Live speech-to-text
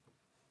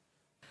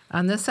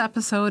On this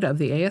episode of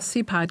the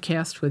ASC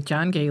podcast with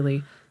John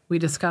Gailey, we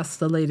discuss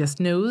the latest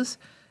news,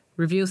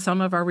 review some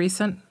of our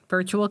recent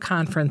virtual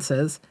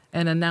conferences,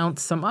 and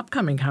announce some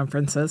upcoming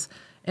conferences.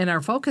 In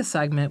our focus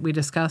segment, we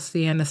discuss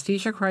the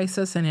anesthesia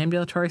crisis in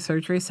ambulatory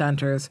surgery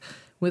centers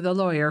with a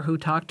lawyer who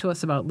talked to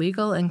us about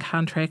legal and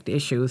contract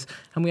issues,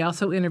 and we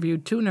also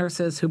interviewed two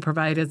nurses who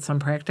provided some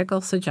practical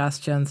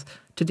suggestions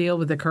to deal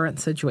with the current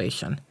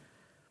situation.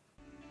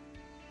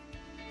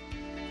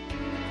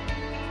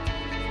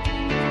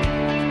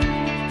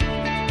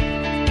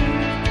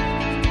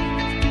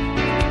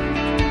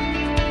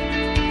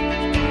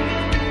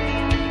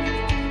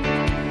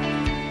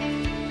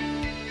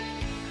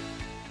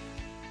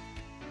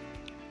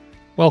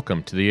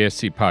 Welcome to the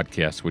ASC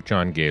podcast with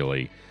John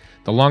Gailey,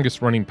 the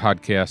longest-running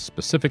podcast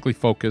specifically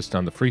focused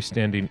on the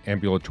freestanding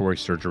ambulatory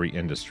surgery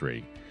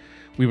industry.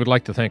 We would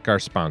like to thank our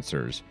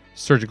sponsors,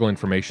 Surgical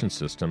Information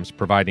Systems,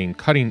 providing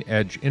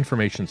cutting-edge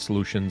information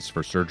solutions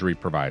for surgery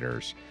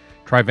providers.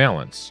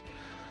 Trivalence.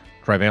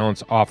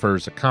 Trivalence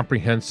offers a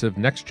comprehensive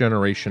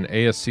next-generation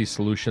ASC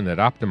solution that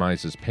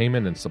optimizes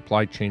payment and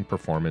supply chain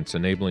performance,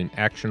 enabling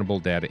actionable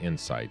data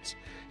insights.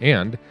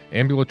 And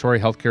Ambulatory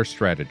Healthcare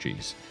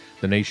Strategies,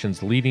 the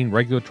nation's leading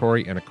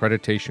regulatory and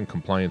accreditation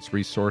compliance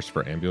resource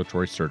for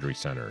ambulatory surgery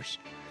centers.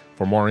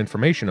 For more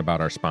information about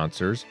our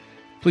sponsors,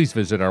 please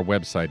visit our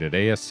website at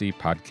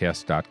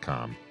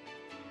ascpodcast.com.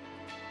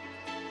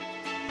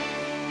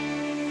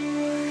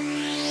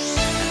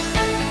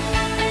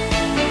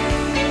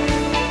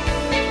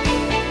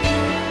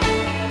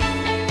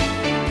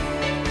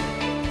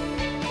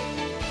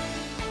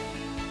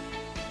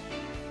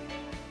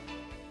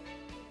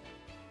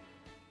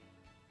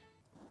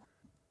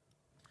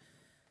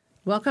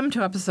 Welcome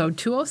to episode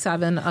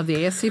 207 of the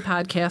ASC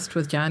podcast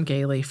with John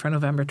Gailey for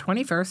November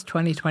 21st,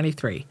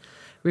 2023.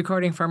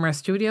 Recording from our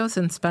studios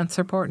in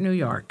Spencerport, New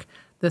York.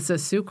 This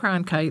is Sue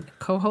Cronkite,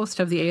 co-host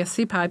of the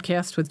ASC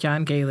podcast with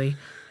John Gailey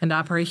and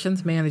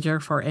operations manager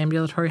for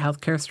Ambulatory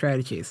Healthcare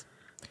Strategies.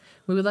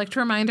 We would like to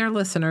remind our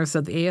listeners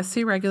that the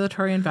ASC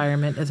regulatory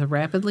environment is a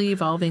rapidly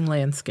evolving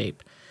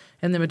landscape,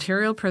 and the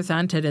material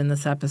presented in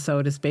this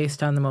episode is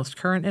based on the most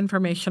current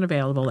information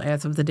available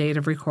as of the date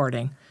of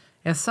recording.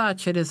 As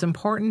such, it is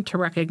important to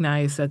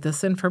recognize that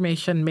this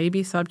information may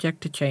be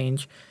subject to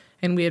change,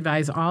 and we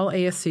advise all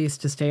ASCs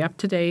to stay up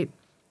to date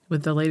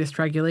with the latest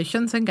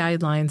regulations and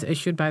guidelines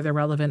issued by the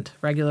relevant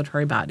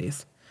regulatory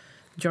bodies.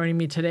 Joining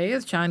me today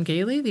is John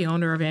Gailey, the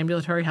owner of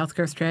Ambulatory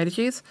Healthcare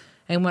Strategies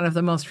and one of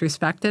the most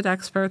respected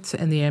experts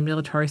in the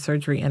ambulatory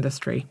surgery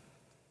industry.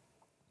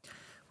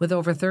 With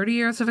over 30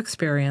 years of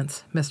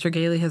experience, Mr.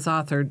 Gailey has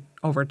authored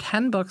over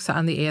 10 books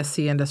on the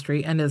ASC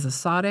industry and is a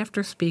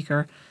sought-after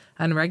speaker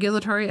on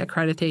regulatory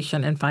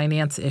accreditation and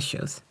finance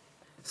issues.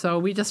 So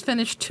we just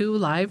finished 2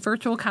 live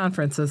virtual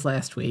conferences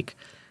last week.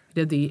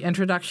 We did the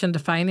Introduction to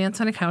Finance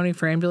and Accounting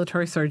for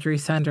Ambulatory Surgery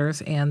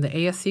Centers and the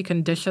ASC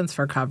Conditions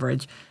for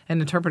Coverage and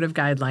Interpretive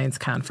Guidelines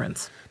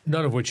Conference.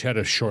 None of which had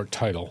a short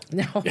title.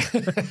 No,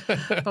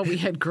 but we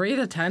had great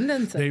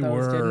attendance at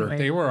those, didn't we?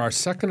 They were our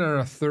second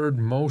or third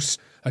most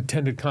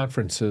attended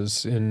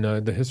conferences in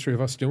the history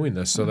of us doing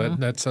this, so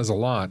that says a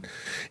lot.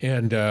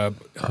 And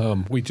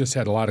we just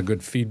had a lot of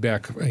good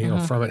feedback,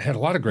 from it. Had a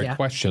lot of great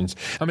questions.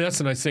 I mean, that's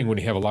the nice thing when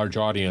you have a large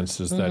audience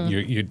is that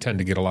you tend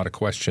to get a lot of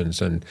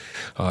questions, and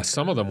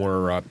some of them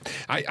were.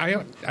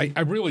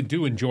 I really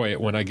do enjoy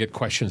it when I get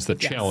questions that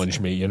challenge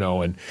me,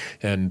 and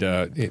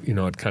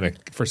it kind of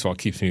first of all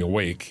keeps me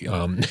awake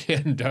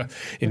and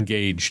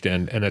engaged,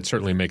 and it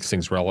certainly makes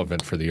things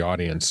relevant for the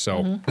audience.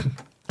 So.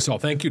 So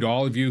thank you to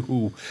all of you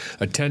who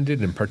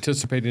attended and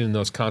participated in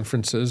those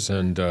conferences,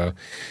 and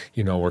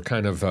we're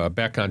kind of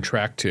back on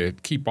track to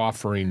keep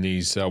offering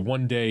these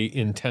one-day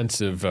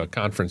intensive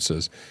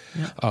conferences.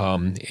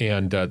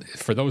 And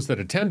for those that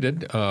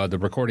attended, the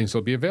recordings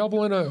will be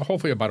available in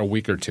hopefully about a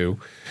week or two.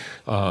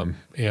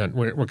 And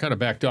we're kind of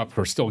backed up.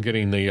 We're still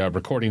getting the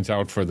recordings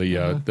out for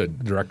the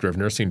Director of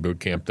Nursing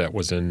Boot Camp that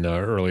was in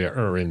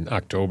in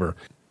October.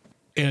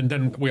 And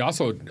then we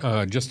also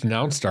just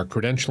announced our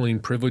Credentialing,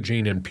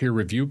 Privileging, and Peer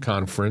Review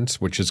Conference,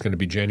 which is going to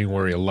be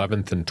January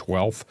 11th and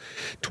 12th,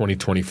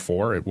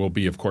 2024. It will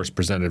be, of course,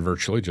 presented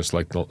virtually, just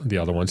like the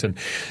other ones. And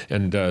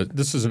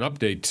this is an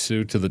update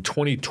to the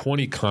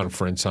 2020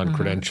 conference on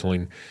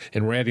credentialing,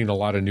 and we're adding a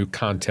lot of new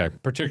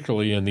content,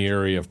 particularly in the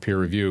area of peer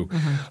review.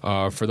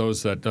 For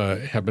those that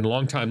have been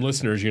longtime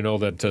listeners, you know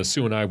that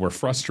Sue and I were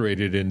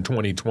frustrated in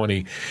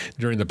 2020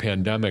 during the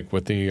pandemic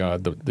with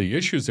the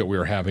issues that we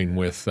were having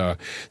with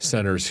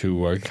centers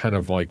who kind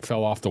of like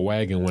fell off the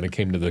wagon when it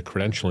came to the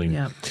credentialing.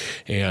 Yeah.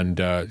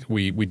 And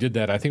we did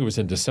that, I think it was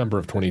in December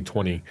of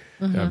 2020.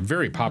 A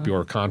very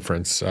popular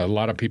conference. A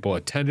lot of people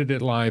attended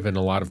it live, and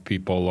a lot of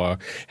people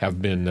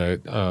have been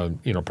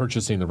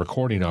purchasing the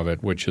recording of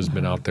it, which has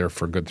been out there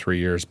for a good 3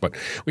 years. But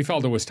we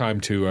felt it was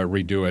time to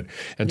redo it.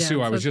 And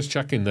Sue, I was just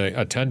checking the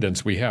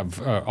attendance. We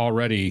have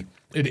already,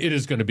 it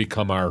is going to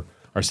become our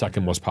our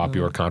second most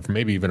popular conference,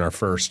 maybe even our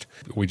first.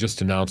 We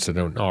just announced it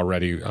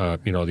already.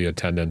 The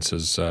attendance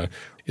is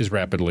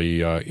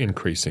rapidly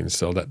increasing,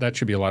 so that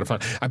should be a lot of fun.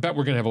 I bet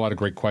we're going to have a lot of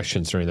great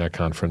questions during that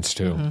conference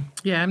too. Mm-hmm.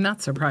 Yeah, I'm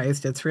not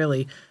surprised. It's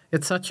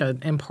such an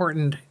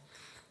important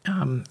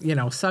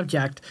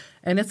subject,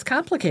 and it's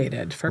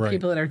complicated for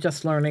people that are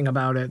just learning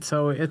about it.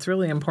 So it's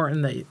really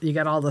important that you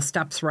get all the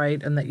steps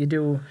right and that you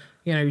do.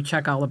 You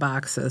check all the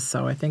boxes.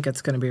 So I think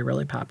it's going to be a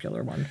really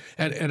popular one.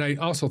 And I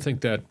also think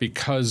that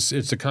because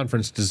it's a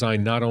conference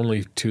designed not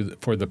only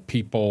for the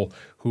people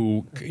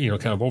who,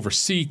 kind of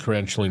oversee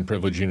credentialing,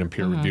 privileging, and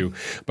peer review,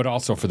 but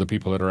also for the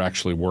people that are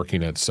actually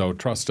working it. So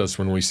trust us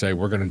when we say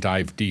we're going to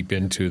dive deep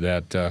into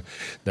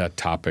that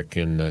topic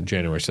in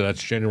January. So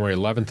that's January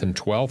 11th and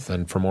 12th.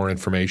 And for more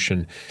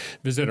information,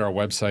 visit our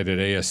website at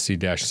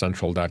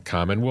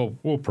asc-central.com. And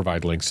we'll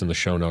provide links in the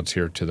show notes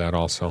here to that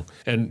also.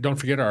 And don't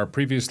forget, our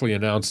previously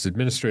announced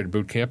Administrative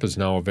Boot Camp is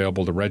now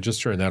available to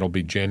register, and that'll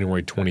be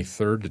January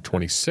 23rd to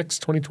 26th,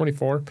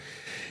 2024.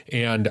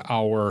 And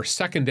our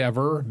second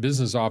ever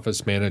Business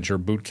Office Manager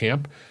Boot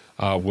Camp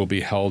will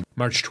be held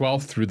March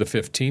 12th through the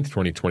 15th,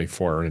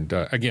 2024. And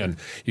again,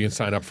 you can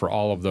sign up for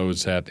all of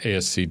those at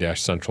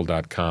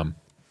asc-central.com.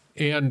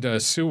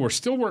 And Sue, we're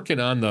still working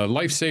on the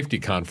Life Safety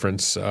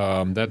Conference.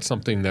 That's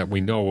something that we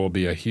know will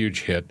be a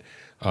huge hit.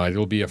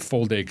 It'll be a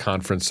full-day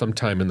conference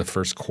sometime in the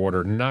first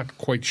quarter. Not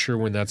quite sure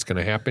when that's going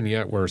to happen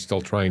yet. We're still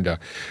trying to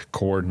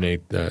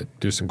coordinate,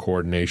 do some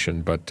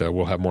coordination, but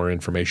we'll have more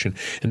information.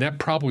 And that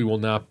probably will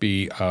not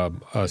be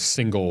a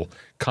single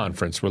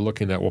conference. We're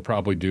looking at we'll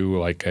probably do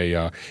like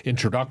a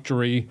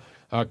introductory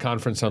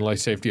conference on life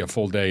safety, a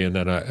full day, and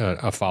then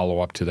a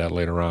follow-up to that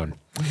later on.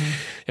 Mm-hmm.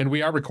 And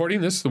we are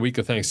recording this the week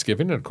of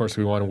Thanksgiving. And, of course,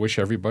 we want to wish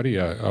everybody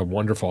a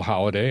wonderful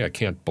holiday. I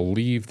can't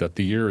believe that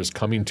the year is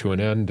coming to an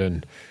end,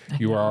 and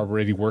you are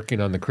already working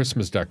on the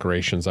Christmas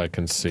decorations, I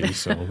can see.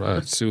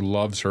 So Sue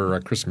loves her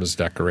Christmas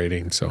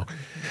decorating. So,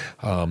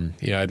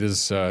 it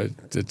is.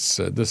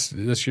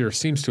 This year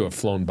seems to have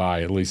flown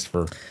by, at least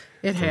for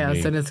It has,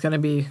 me. And it's going to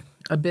be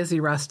a busy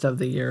rest of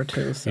the year,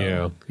 too.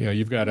 So. Yeah.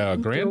 You've got a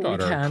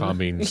granddaughter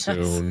coming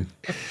soon,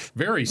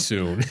 very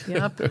soon.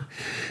 Yep.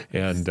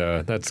 And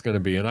that's going to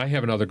be, and I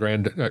have another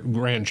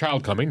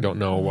grandchild coming. Don't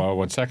know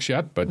what sex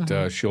yet,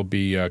 but she'll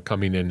be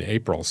coming in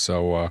April.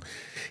 So,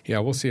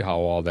 we'll see how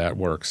all that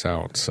works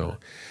out. So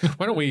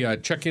why don't we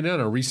check in on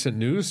our recent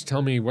news?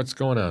 Tell me what's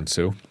going on,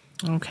 Sue.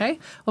 Okay.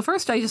 Well,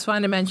 first, I just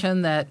wanted to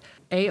mention that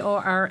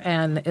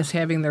AORN is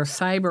having their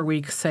Cyber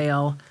Week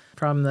sale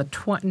from the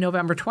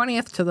November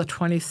 20th to the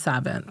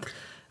 27th.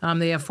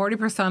 They have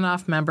 40%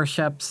 off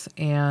memberships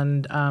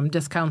and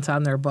discounts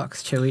on their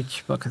books, too.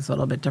 Each book is a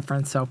little bit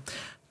different. So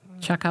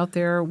check out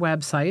their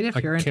website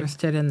if you're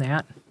interested in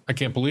that. I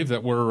can't believe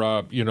that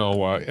we're,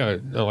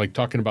 like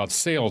talking about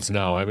sales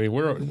now. I mean,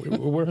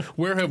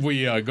 where have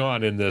we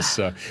gone in this?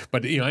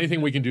 But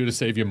anything we can do to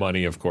save you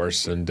money, of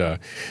course. And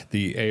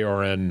the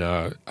ARN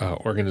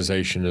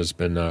organization has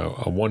been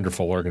a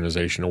wonderful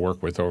organization to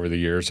work with over the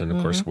years. And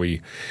of course, we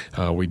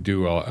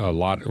do a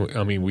lot.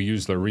 I mean, we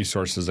use their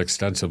resources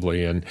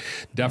extensively, and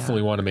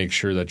definitely want to make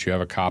sure that you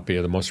have a copy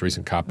of the most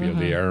recent copy of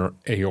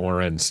the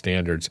ARN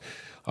standards.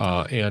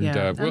 And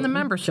the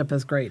membership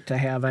is great to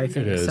have, I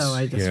think. So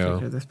I just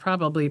figured there's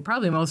probably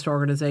most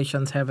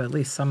organizations have at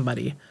least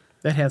somebody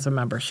that has a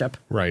membership.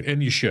 Right,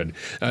 and you should,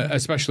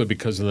 especially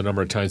because of the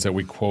number of times that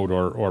we quote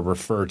or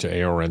refer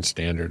to ARN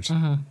standards.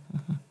 Mm-hmm.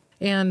 Mm-hmm.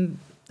 And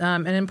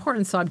an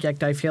important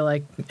subject, I feel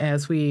like,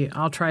 as we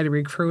all try to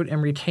recruit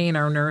and retain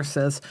our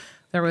nurses,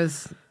 there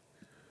was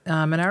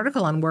an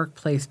article on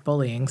workplace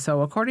bullying.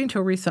 So according to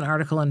a recent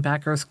article in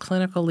Becker's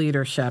Clinical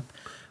Leadership,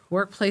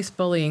 workplace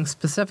bullying,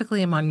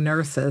 specifically among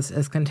nurses,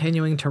 is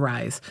continuing to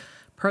rise.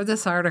 Per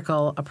this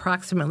article,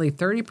 approximately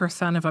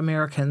 30% of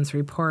Americans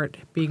report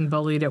being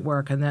bullied at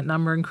work, and that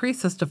number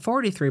increases to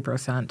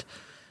 43%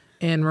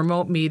 in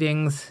remote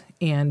meetings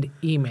and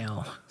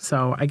email.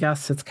 So I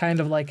guess it's kind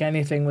of like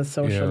anything with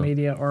social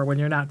media, or when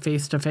you're not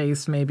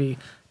face-to-face, maybe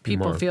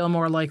people feel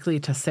more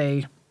likely to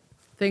say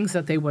things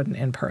that they wouldn't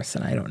in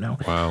person. I don't know.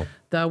 Wow.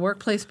 The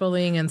Workplace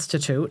Bullying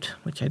Institute,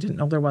 which I didn't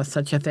know there was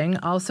such a thing,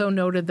 also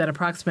noted that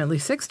approximately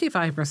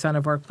 65%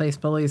 of workplace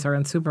bullies are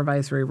in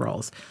supervisory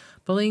roles.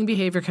 Bullying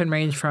behavior can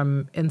range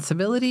from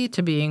incivility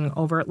to being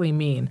overtly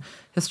mean.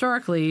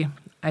 Historically,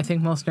 I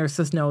think most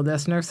nurses know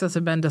this, nurses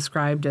have been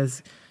described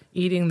as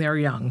eating their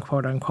young,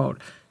 quote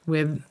unquote,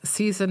 with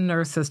seasoned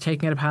nurses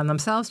taking it upon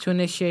themselves to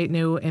initiate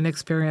new,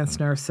 inexperienced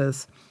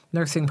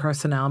nursing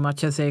personnel,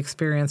 much as they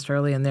experienced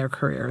early in their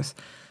careers.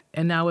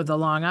 And now with the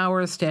long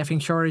hours, staffing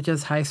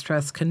shortages,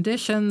 high-stress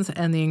conditions,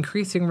 and the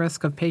increasing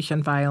risk of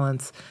patient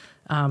violence,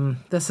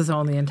 this has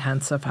only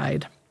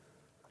intensified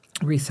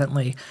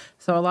recently.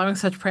 So allowing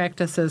such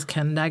practices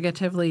can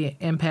negatively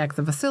impact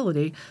the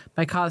facility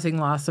by causing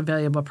loss of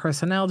valuable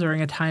personnel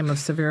during a time of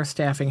severe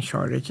staffing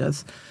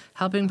shortages.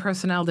 Helping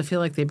personnel to feel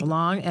like they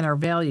belong and are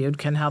valued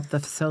can help the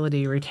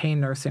facility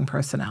retain nursing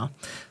personnel.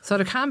 So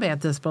to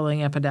combat this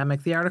bullying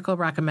epidemic, the article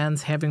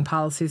recommends having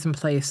policies in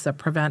place that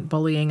prevent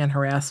bullying and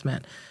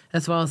harassment,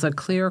 as well as a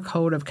clear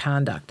code of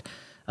conduct.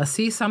 A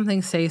see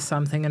something, say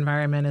something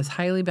environment is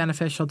highly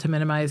beneficial to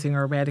minimizing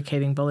or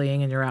eradicating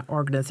bullying in your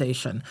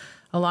organization,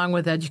 along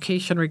with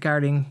education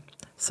regarding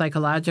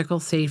psychological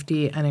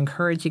safety and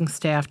encouraging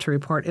staff to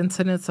report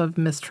incidents of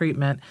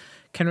mistreatment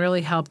can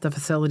really help the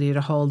facility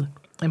to hold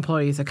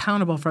employees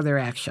accountable for their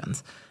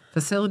actions.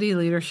 Facility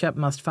leadership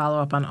must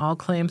follow up on all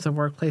claims of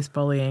workplace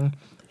bullying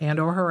and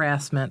or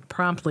harassment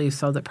promptly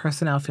so that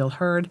personnel feel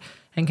heard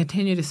and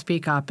continue to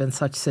speak up in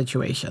such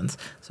situations.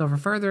 So for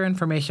further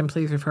information,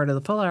 please refer to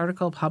the full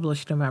article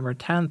published November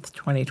 10th,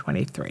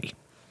 2023.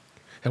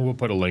 And we'll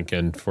put a link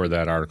in for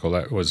that article.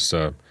 That was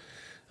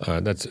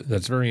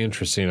that's very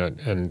interesting.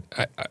 And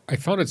I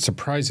found it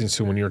surprising,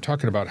 Sue, when you were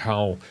talking about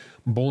how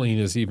bullying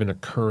is even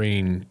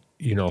occurring,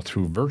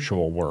 through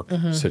virtual work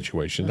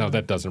situations. Now,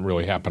 that doesn't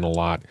really happen a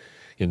lot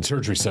in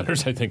surgery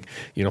centers. I think,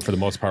 for the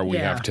most part, we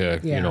have to,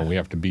 we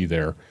have to be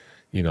there,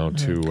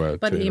 to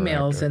But to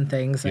emails and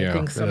things, I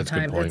think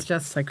sometimes it's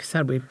just, like we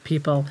said,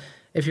 people,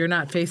 if you're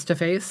not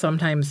face-to-face,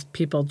 sometimes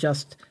people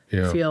just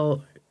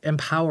feel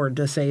empowered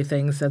to say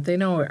things that they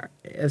know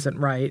isn't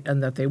right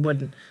and that they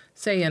wouldn't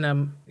say in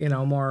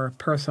a, more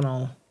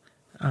personal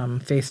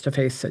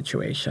face-to-face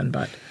situation.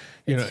 But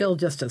it's still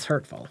just as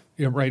hurtful.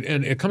 Yeah, right.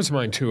 And it comes to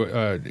mind, too,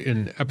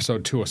 in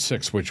episode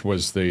 206, which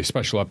was the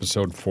special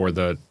episode for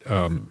the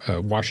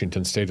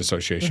Washington State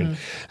Association,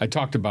 I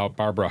talked about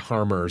Barbara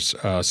Harmer's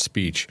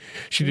speech.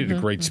 She did a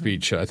great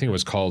speech. I think it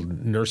was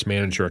called Nurse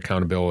Manager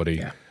Accountability.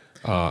 Yeah.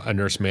 A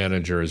nurse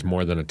manager is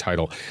more than a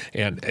title.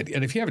 And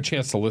if you have a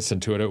chance to listen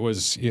to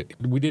it,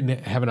 we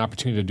didn't have an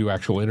opportunity to do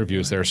actual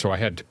interviews there, so I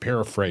had to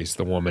paraphrase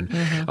the woman,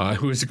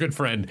 who is a good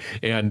friend.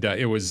 And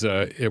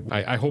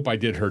I hope I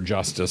did her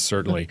justice,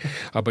 certainly.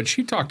 But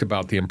she talked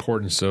about the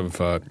importance of,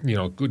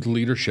 good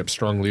leadership,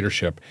 strong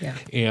leadership,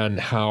 and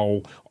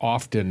how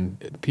often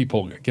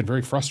people get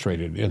very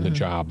frustrated in the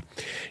job.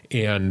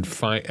 And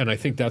I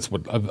think that's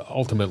what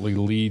ultimately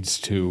leads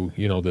to,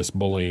 this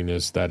bullying,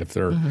 is that if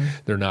they're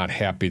not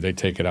happy, they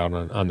take it out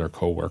on their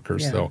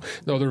coworkers. Though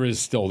there is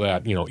still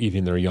that,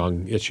 eating their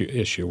young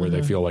issue where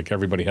they feel like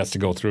everybody has to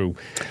go through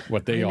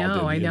what they all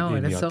did. I know,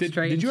 and it's so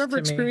strange. Did you ever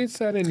experience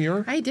that in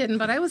your? I didn't,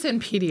 but I was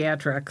in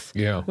pediatrics.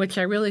 Yeah. Which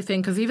I really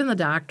think, because even the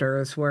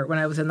doctors when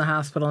I was in the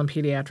hospital in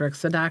pediatrics,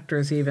 the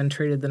doctors even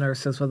treated the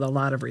nurses with a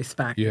lot of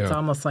respect. Yeah. It's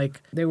almost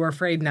like they were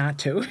afraid not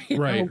to,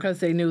 because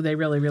they knew they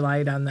really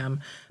relied on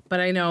them. But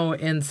I know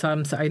in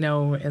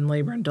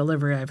labor and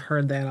delivery, I've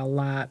heard that a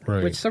lot,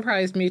 which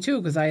surprised me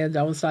too, because I had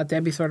always thought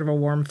that'd be sort of a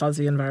warm,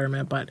 fuzzy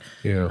environment. But,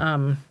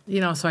 so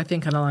I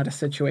think in a lot of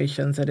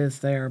situations it is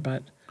there,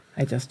 but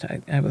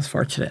I was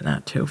fortunate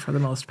not to, for the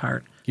most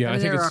part. Yeah, I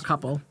think there are a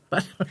couple,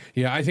 but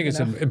I think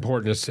it's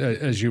important,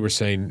 as you were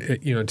saying,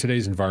 in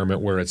today's environment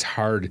where it's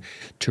hard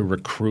to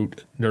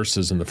recruit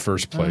nurses in the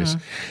first place,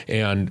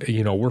 and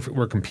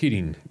we're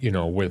competing,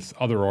 with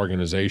other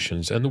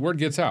organizations, and the word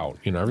gets out.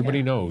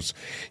 Everybody knows,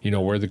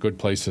 where the good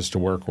places to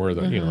work, where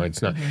the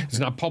it's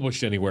not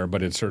published anywhere,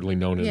 but it's certainly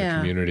known in the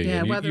community. Yeah,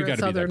 and whether you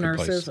it's other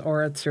nurses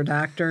or it's your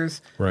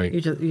doctors, right?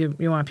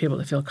 You want people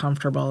to feel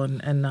comfortable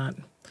and not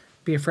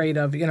be afraid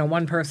of.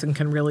 One person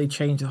can really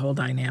change the whole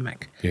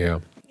dynamic.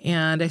 Yeah.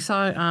 And I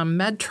saw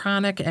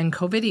Medtronic and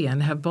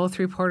Covidien have both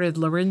reported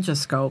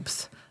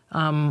laryngoscopes,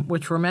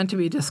 which were meant to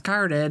be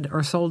discarded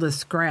or sold as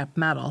scrap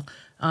metal,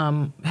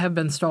 have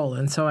been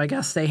stolen. So I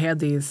guess they had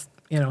these,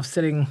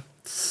 sitting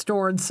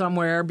stored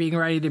somewhere being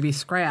ready to be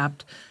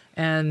scrapped,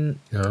 and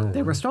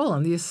they were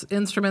stolen. These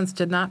instruments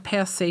did not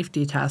pass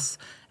safety tests,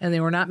 and they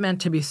were not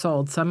meant to be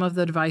sold. Some of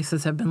the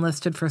devices have been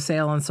listed for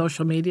sale on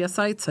social media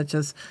sites such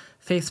as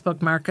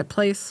Facebook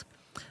Marketplace.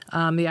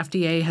 The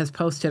FDA has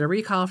posted a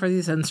recall for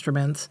these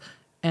instruments,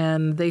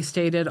 and they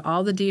stated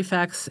all the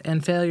defects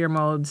and failure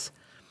modes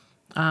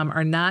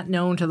are not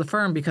known to the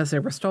firm because they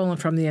were stolen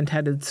from the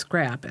intended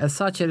scrap. As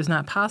such, it is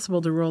not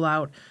possible to rule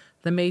out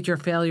the major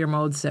failure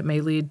modes that may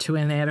lead to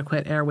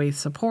inadequate airway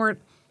support,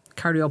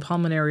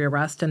 cardiopulmonary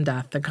arrest, and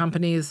death. The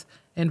companies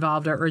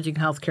involved are urging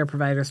healthcare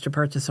providers to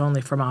purchase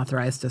only from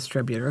authorized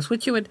distributors,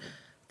 which you would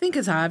think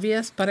is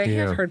obvious, but I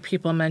have heard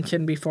people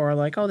mention before,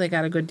 like, they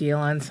got a good deal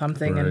on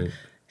something,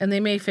 and they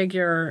may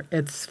figure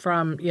it's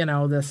from,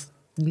 this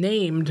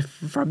named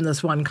from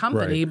this one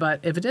company, but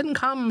if it didn't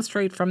come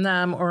straight from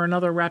them or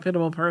another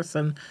reputable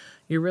person,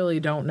 you really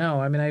don't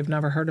know. I mean, I've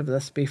never heard of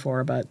this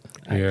before, but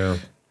I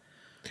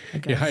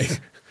guess.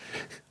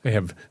 I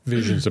have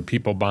visions of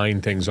people buying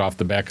things off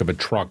the back of a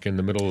truck in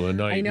the middle of the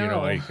night. I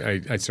know.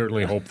 I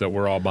certainly hope that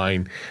we're all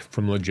buying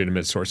from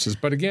legitimate sources.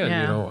 But again,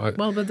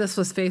 but this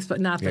was Facebook.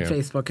 Not that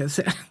Facebook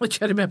is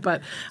legitimate,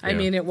 but I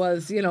mean, it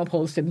was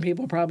posted, and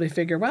people probably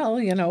figure, well,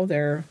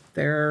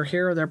 they're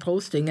here, they're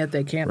posting it,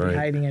 they can't be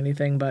hiding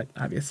anything. But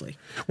obviously,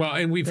 well,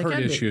 and we've heard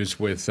issues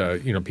with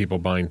people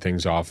buying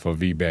things off of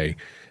eBay.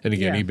 And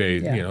again,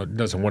 eBay,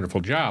 does a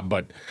wonderful job,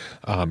 but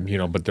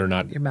but they're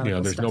not.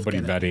 There's nobody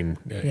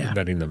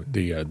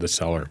vetting the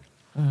seller.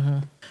 Mm-hmm.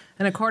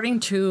 And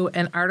according to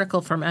an article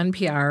from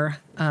NPR,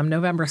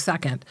 November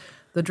 2nd,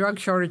 the drug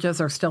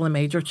shortages are still a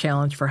major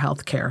challenge for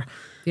healthcare.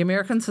 The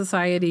American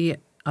Society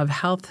of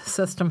Health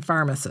System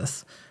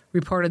Pharmacists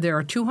reported there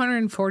are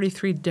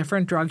 243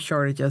 different drug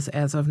shortages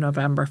as of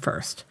November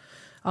 1st.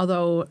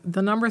 Although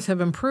the numbers have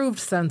improved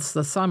since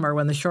the summer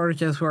when the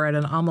shortages were at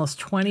an almost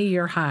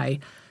 20-year high,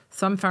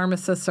 some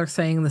pharmacists are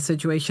saying the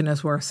situation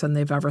is worse than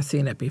they've ever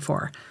seen it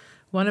before.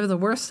 One of the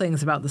worst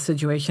things about the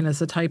situation is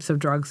the types of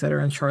drugs that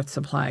are in short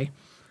supply.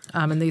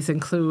 And these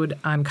include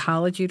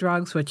oncology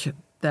drugs,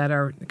 that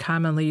are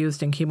commonly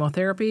used in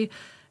chemotherapy,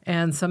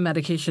 and some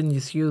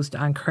medications used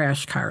on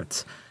crash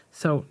carts.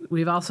 So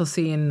we've also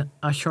seen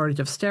a shortage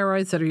of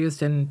steroids that are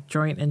used in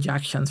joint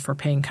injections for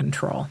pain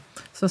control.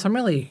 So some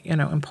really,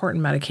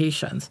 important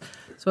medications.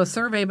 So a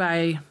survey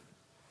by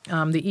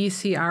the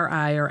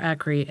ECRI or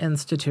ECRI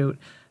Institute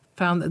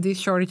found that these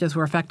shortages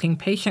were affecting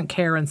patient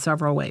care in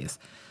several ways.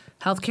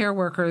 Healthcare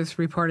workers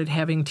reported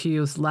having to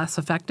use less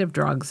effective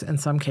drugs in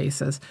some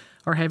cases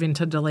or having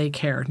to delay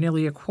care.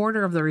 Nearly a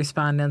quarter of the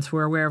respondents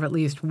were aware of at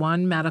least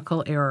one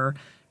medical error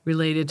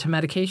related to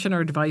medication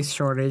or device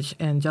shortage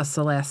in just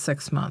the last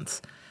 6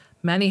 months.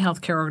 Many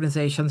healthcare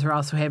organizations are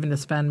also having to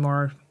spend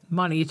more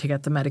money to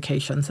get the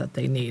medications that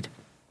they need,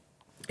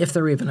 if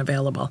they're even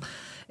available.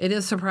 It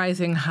is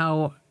surprising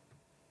how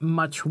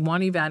much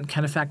one event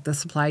can affect the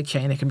supply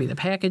chain. It can be the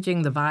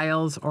packaging, the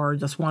vials, or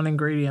just one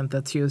ingredient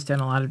that's used in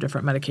a lot of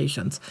different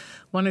medications.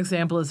 One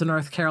example is the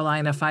North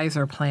Carolina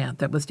Pfizer plant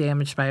that was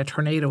damaged by a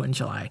tornado in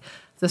July.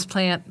 This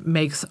plant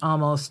makes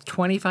almost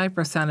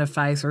 25% of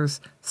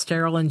Pfizer's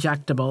sterile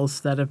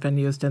injectables that have been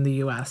used in the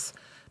U.S.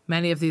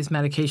 Many of these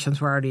medications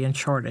were already in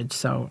shortage,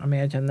 so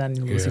imagine then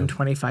losing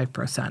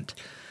 25%.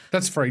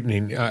 That's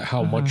frightening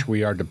how much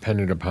we are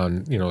dependent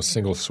upon,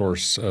 single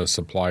source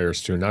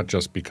suppliers too, not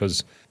just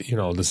because,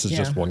 this is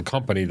just one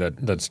company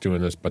that's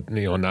doing this, but,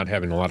 not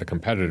having a lot of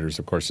competitors,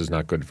 of course, is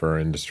not good for our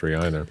industry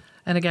either.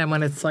 And again,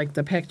 when it's like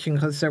the packaging,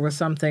 because there was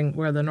something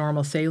where the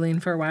normal saline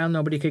for a while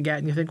nobody could get,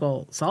 and you think,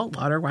 well, salt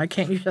water, why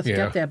can't you just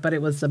get that? But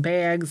it was the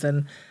bags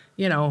and,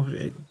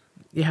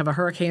 you have a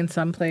hurricane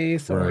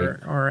someplace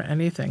or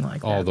anything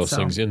like that. All those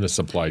things in the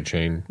supply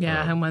chain.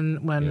 Yeah, and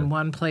when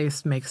one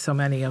place makes so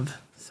many of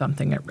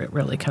something, it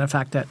really can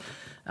affect it.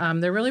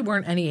 There really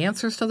weren't any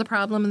answers to the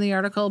problem in the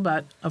article,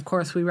 but of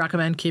course we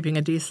recommend keeping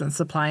a decent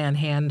supply on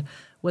hand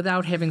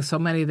without having so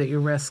many that you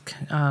risk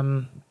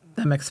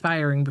them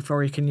expiring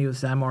before you can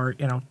use them or,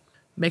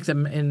 make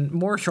them in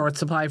more short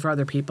supply for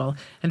other people.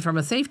 And from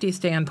a safety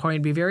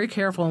standpoint, be very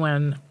careful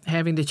when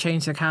having to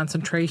change the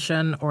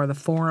concentration or the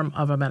form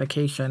of a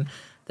medication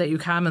that you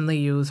commonly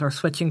use or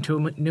switching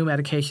to a new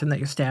medication that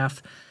your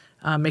staff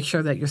make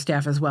sure that your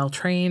staff is well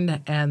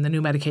trained and the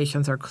new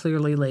medications are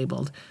clearly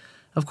labeled.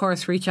 Of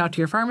course, reach out to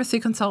your pharmacy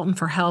consultant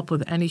for help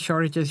with any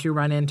shortages you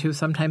run into.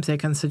 Sometimes they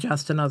can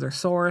suggest another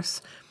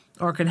source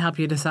or can help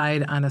you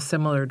decide on a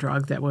similar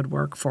drug that would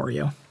work for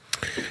you.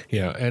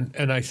 Yeah,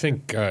 and I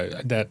think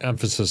that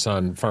emphasis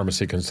on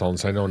pharmacy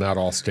consultants, I know not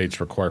all states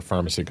require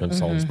pharmacy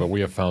consultants, but we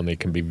have found they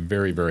can be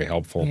very, very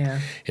helpful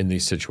in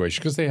these situations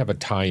because they have a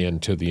tie-in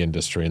to the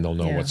industry and they'll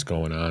know what's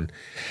going on.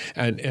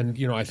 And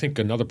I think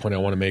another point I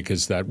want to make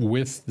is that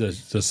with the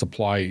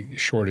supply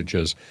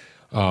shortages,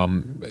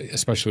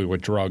 especially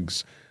with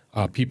drugs,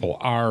 people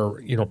are,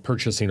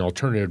 purchasing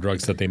alternative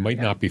drugs that they might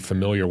not be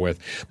familiar with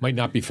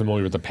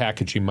the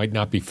packaging, might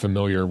not be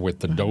familiar with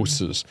the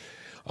doses.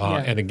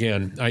 And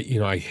again,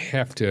 I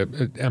have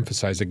to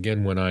emphasize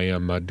again when I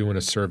am doing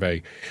a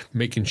survey,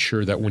 making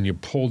sure that when you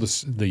pull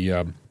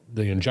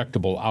the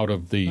injectable out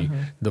of the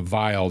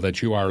vial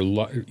that you are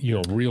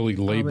really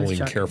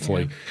labeling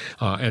carefully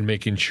and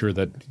making sure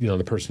that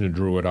the person who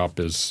drew it up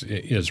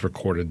is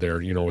recorded there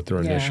with their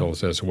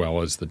initials as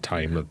well as the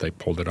time that they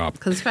pulled it up.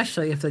 Because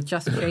especially if it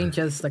just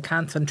changes the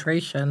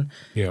concentration,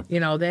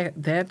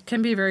 that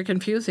can be very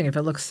confusing. If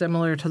it looks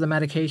similar to the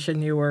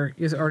medication you were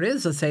using, or it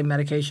is the same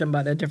medication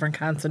but a different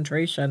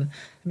concentration,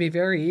 it'd be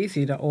very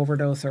easy to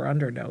overdose or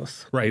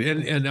underdose. Right,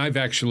 and I've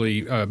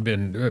actually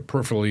been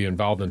peripherally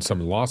involved in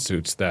some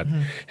lawsuits that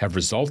have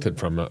resulted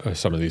from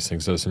some of these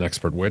things as an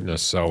expert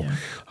witness. So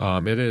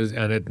it is,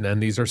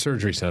 and these are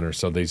surgery centers,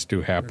 so these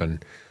do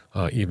happen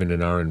even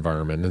in our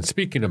environment. And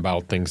speaking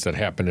about things that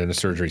happen in a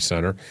surgery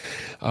center,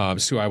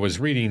 Sue, I was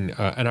reading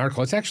an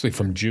article. It's actually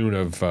from June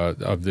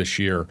of this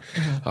year,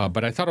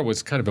 but I thought it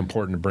was kind of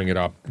important to bring it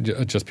up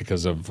just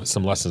because of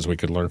some lessons we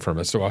could learn from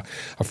it. So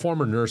a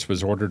former nurse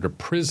was ordered to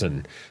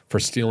prison for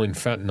stealing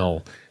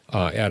fentanyl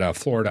at a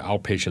Florida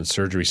outpatient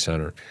surgery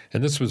center.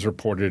 And this was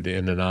reported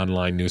in an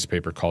online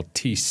newspaper called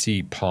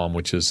TC Palm,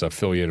 which is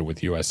affiliated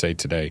with USA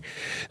Today.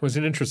 It was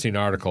an interesting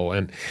article.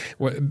 And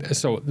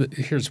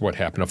here's what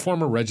happened. A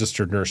former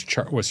registered nurse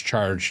was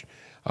charged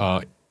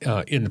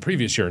in the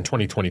previous year, in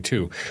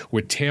 2022,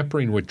 with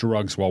tampering with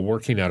drugs while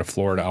working at a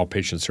Florida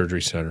outpatient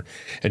surgery center.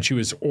 And she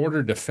was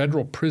ordered to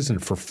federal prison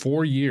for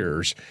 4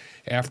 years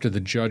after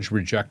the judge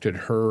rejected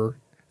her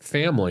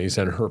families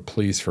and her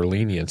pleas for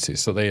leniency.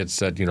 So they had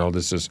said,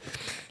 this is,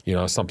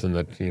 something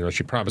that,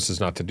 she promises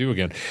not to do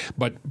again.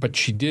 But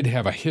she did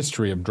have a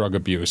history of drug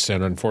abuse,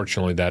 and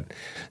unfortunately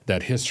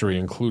that history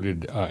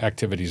included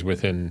activities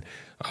within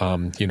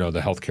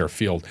the healthcare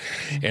field.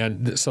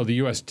 And so the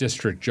U.S.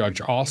 District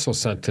Judge also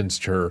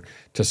sentenced her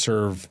to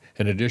serve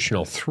an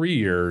additional 3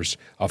 years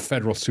of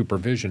federal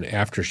supervision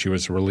after she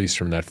was released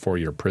from that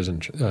 4-year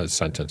prison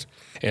sentence.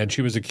 And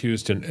she was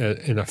accused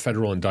in a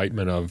federal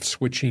indictment of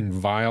switching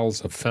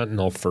vials of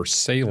fentanyl for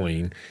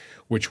saline,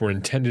 which were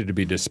intended to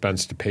be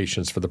dispensed to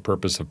patients for the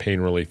purpose of pain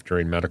relief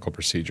during medical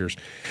procedures.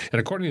 And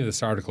according to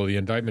this article, the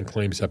indictment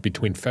claims that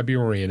between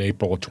February and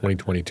April of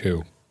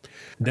 2022,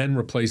 then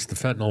replaced the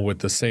fentanyl with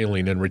the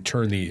saline and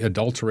returned the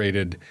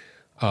adulterated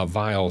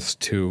vials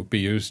to be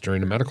used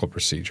during a medical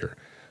procedure,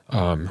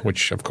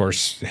 which, of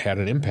course, had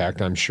an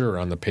impact, I'm sure,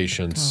 on the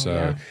patient's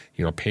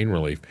pain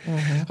relief.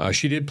 Mm-hmm.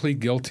 She did plead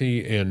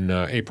guilty in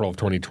April of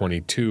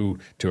 2022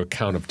 to a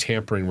count of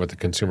tampering with the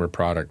consumer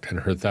product,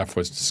 and her theft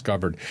was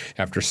discovered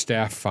after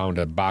staff found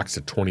a box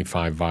of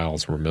 25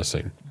 vials were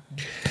missing.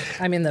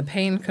 I mean, the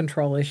pain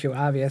control issue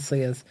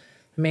obviously is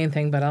the main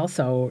thing, but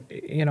also,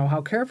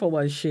 how careful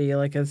was she?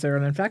 Like, is there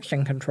an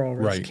infection control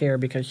risk here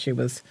because she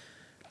was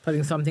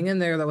putting something in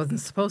there that wasn't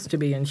supposed to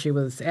be and she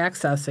was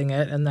accessing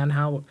it, and then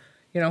how...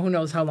 who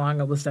knows how long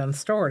it was then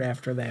stored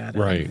after that.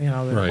 Right. And,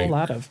 there's a whole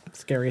lot of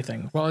scary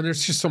things. Well, and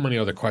there's just so many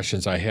other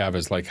questions I have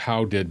is like,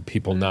 how did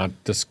people not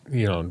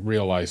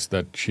realize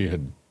that she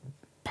had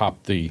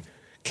popped the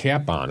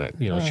cap on it?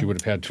 She would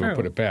have had to have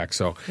put it back.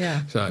 So,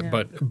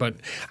 but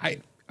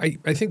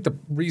I think the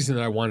reason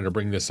that I wanted to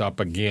bring this up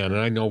again,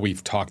 and I know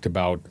we've talked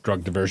about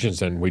drug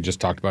diversions and we just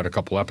talked about a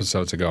couple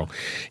episodes ago,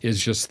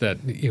 is just that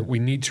we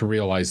need to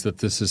realize that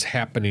this is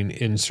happening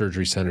in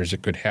surgery centers.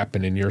 It could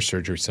happen in your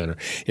surgery center.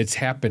 It's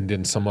happened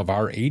in some of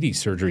our 80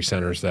 surgery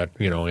centers that,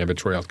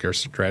 Ambulatory Healthcare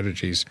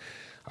Strategies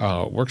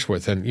works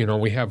with, and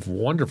we have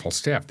wonderful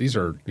staff. These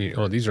are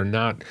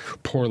not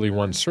poorly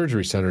run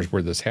surgery centers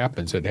where this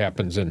happens. It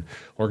happens in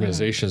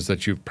organizations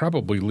that you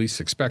probably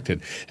least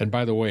expected. And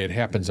by the way, it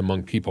happens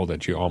among people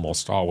that you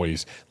almost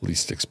always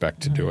least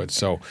expect to do it.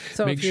 So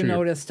if you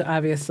noticed,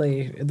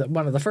 obviously,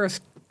 one of the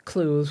first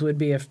clues would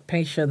be if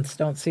patients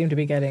don't seem to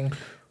be getting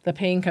the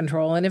pain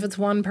control, and if it's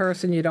one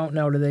person you don't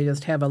know, do they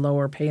just have a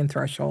lower pain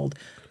threshold?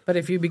 But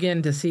if you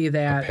begin to see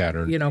that,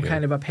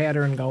 kind of a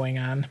pattern going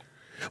on.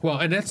 Well,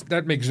 and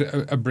that makes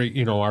a break.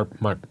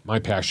 My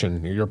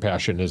passion, your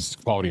passion is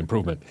quality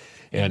improvement,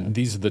 and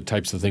these are the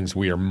types of things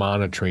we are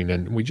monitoring,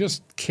 and we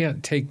just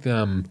can't take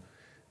them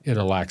in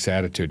a lax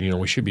attitude.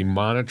 We should be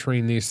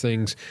monitoring these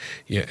things,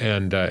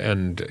 and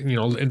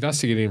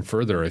investigating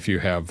further if you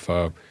have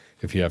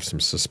some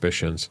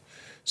suspicions.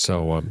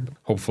 So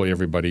hopefully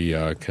everybody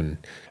can.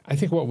 I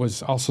think what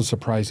was also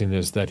surprising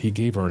is that he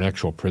gave her an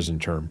actual prison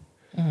term.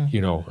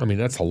 Mm-hmm.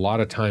 That's a lot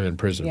of time in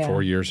prison,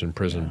 4 years in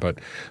prison. But,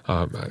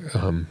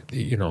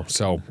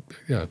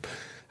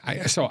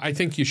 so I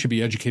think you should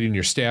be educating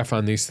your staff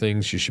on these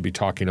things. You should be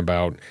talking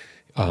about,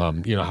 how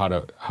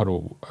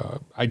to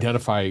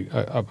identify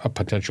a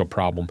potential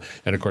problem,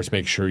 and of course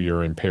make sure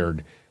your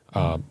impaired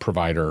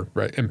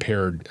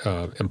impaired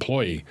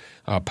employee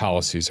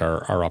policies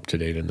are up to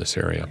date in this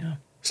area. Yeah.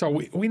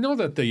 So we know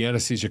that the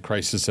anesthesia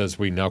crisis, as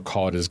we now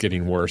call it, is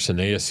getting worse, and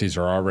ASCs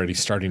are already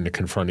starting to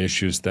confront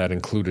issues that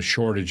include a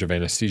shortage of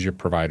anesthesia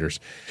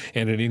providers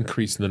and an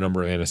increase in the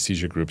number of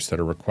anesthesia groups that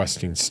are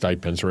requesting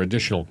stipends or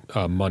additional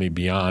money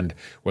beyond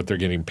what they're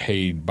getting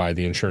paid by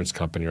the insurance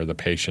company or the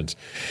patients.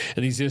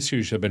 And these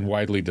issues have been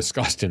widely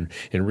discussed in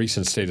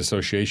recent state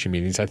association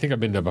meetings. I think I've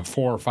been to about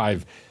 4 or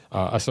 5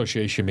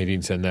 association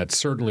meetings, and that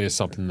certainly is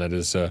something that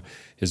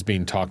is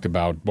being talked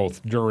about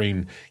both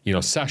during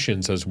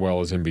sessions as well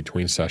as in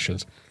between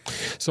sessions.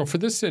 So for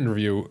this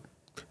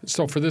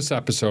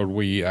episode,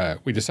 we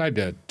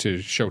decided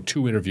to show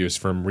 2 interviews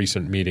from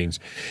recent meetings: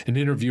 an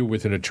interview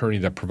with an attorney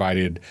that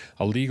provided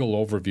a legal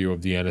overview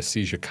of the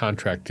anesthesia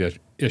contract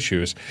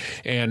issues,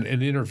 and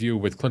an interview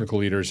with clinical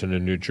leaders in a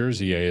New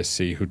Jersey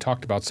ASC who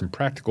talked about some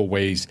practical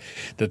ways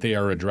that they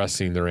are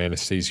addressing their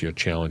anesthesia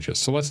challenges.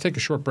 So let's take a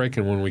short break,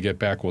 and when we get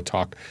back, we'll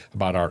talk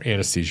about our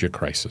anesthesia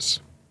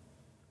crisis.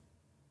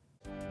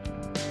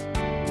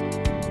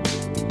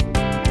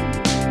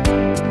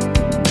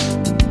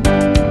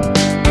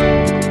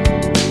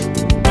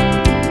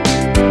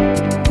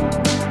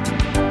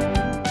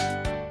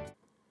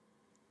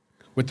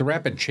 With the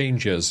rapid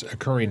changes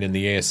occurring in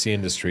the ASC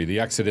industry, the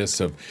exodus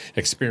of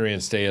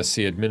experienced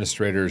ASC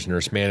administrators,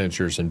 nurse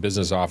managers, and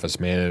business office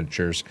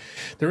managers,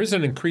 there is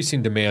an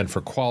increasing demand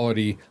for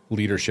quality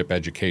leadership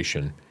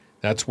education.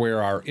 That's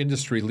where our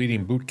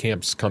industry-leading boot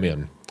camps come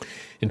in.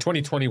 In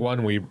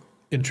 2021, we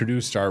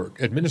introduced our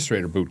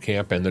administrator boot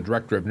camp and the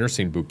director of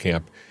nursing boot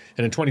camp,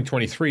 and in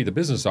 2023, the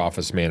business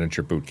office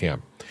manager boot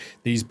camp.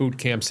 These boot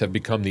camps have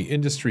become the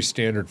industry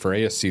standard for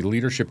ASC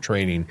leadership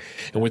training,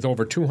 and with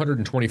over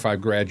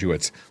 225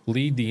 graduates,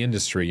 lead the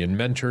industry in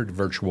mentored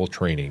virtual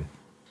training.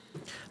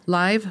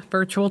 Live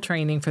virtual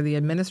training for the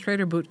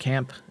Administrator Boot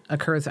Camp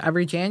occurs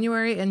every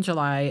January and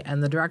July,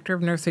 and the Director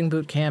of Nursing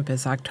Boot Camp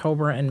is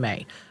October and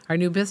May. Our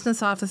new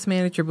Business Office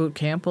Manager Boot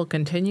Camp will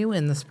continue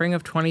in the spring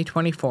of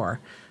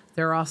 2024.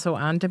 There are also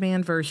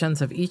on-demand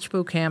versions of each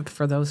boot camp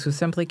for those who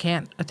simply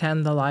can't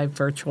attend the live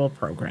virtual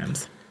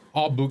programs.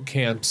 All boot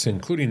camps,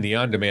 including the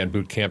on-demand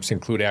boot camps,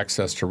 include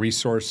access to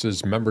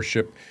resources,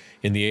 membership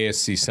in the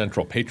ASC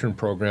Central Patron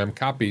Program,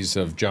 copies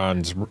of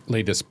John's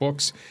latest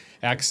books,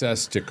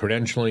 access to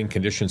credentialing,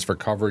 conditions for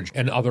coverage,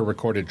 and other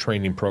recorded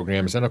training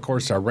programs, and of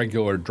course our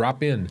regular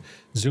drop-in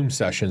Zoom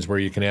sessions where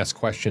you can ask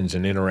questions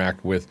and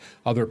interact with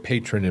other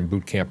patron and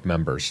boot camp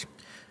members.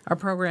 Our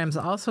programs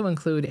also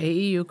include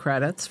AEU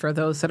credits for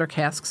those that are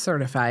CASC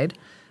certified.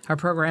 Our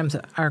programs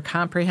are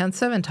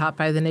comprehensive and taught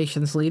by the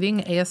nation's leading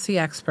ASC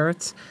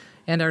experts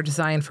and are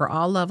designed for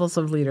all levels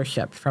of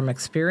leadership, from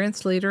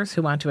experienced leaders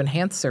who want to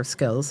enhance their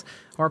skills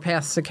or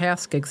pass the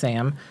CASC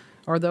exam,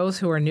 or those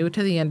who are new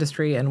to the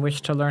industry and wish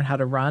to learn how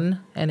to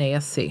run an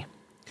ASC.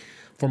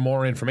 For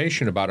more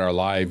information about our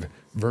live,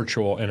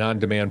 virtual, and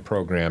on-demand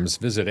programs,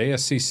 visit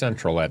ASC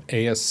Central at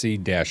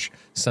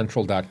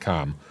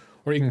asc-central.com.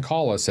 Or you can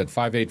call us at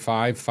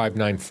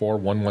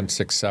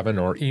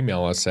 585-594-1167 or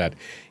email us at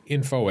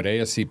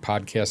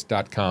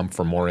info@ascpodcast.com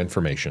for more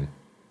information.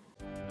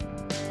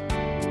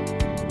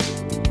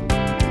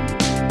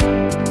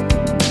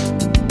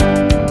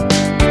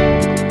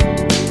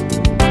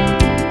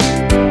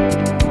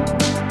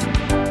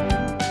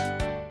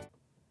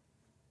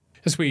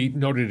 As we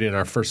noted in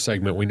our first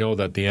segment, we know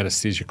that the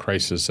anesthesia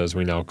crisis, as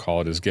we now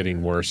call it, is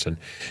getting worse, and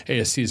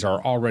ASCs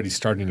are already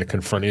starting to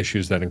confront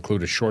issues that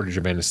include a shortage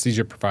of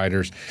anesthesia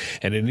providers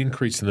and an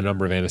increase in the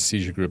number of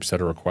anesthesia groups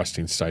that are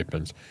requesting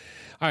stipends.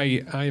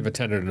 I have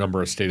attended a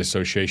number of state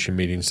association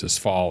meetings this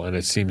fall, and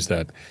it seems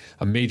that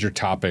a major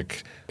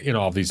topic in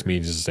all of these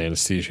meetings is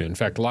anesthesia. In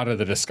fact, a lot of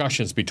the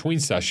discussions between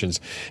sessions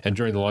and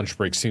during the lunch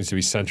break seems to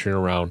be centering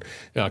around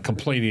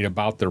complaining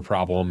about their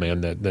problem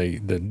and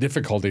the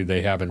difficulty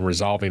they have in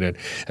resolving it,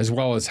 as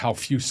well as how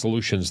few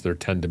solutions there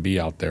tend to be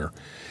out there.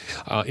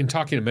 In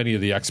talking to many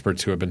of the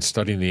experts who have been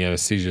studying the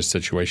anesthesia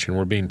situation,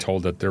 we're being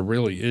told that there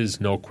really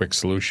is no quick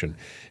solution.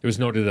 It was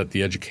noted that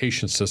the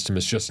education system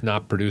is just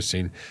not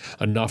producing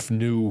enough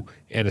new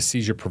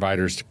anesthesia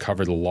providers to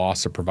cover the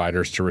loss of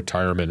providers to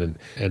retirement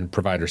and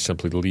providers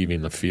simply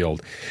leaving the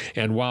field.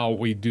 And while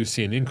we do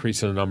see an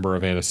increase in the number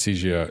of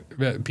anesthesia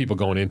people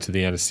going into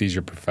the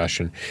anesthesia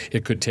profession,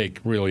 it could take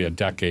really a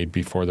decade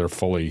before they're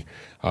fully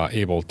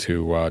able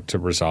to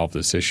resolve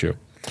this issue.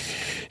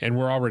 And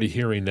we're already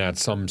hearing that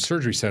some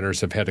surgery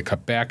centers have had to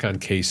cut back on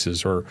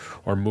cases or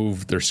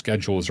move their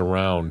schedules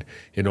around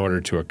in order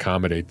to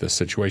accommodate this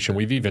situation.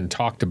 We've even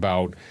talked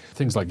about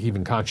things like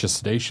even conscious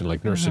sedation,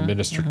 like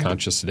nurse-administered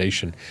conscious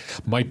sedation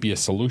might be a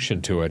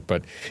solution to it.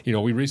 But, you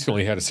know, we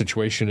recently had a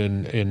situation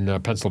in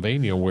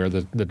Pennsylvania where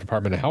the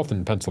Department of Health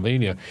in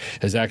Pennsylvania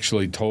has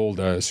actually told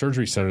a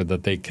surgery center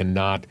that they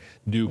cannot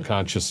do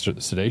conscious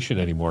sedation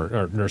anymore,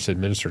 or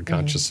nurse-administered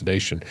conscious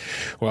sedation,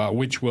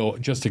 which will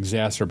just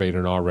exacerbate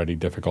an already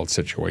difficult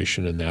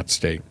situation in that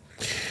state.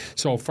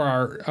 So for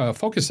our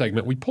focus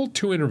segment, we pulled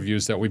two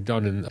interviews that we've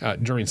done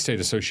during state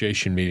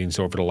association meetings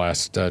over the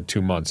last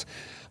 2 months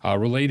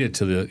related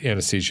to the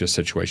anesthesia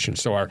situation.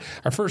 So our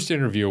first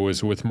interview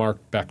was with Mark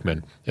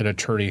Beckman, an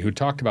attorney who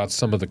talked about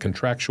some of the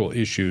contractual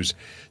issues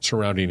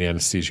surrounding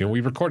anesthesia. And we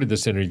recorded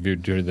this interview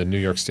during the New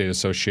York State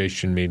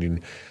Association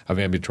meeting of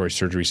ambulatory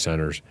surgery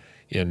centers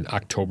in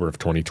October of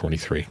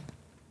 2023.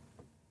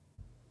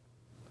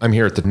 I'm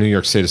here at the New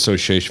York State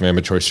Association of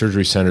Ambulatory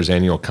Surgery Centers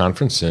annual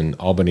conference in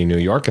Albany, New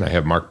York, and I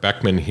have Mark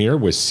Beckman here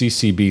with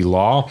CCB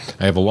Law.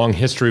 I have a long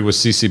history with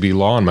CCB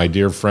Law, and my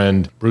dear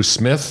friend Bruce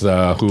Smith,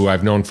 who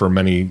I've known for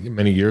many,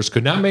 many years,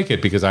 could not make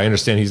it because I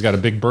understand he's got a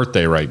big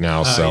birthday right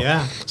now.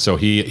 So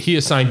he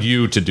assigned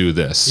you to do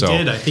this. He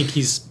did. I think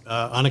he's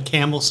on a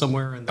camel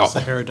somewhere in the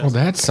Sahara Desert.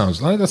 Well, that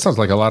sounds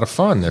like a lot of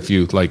fun if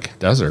you like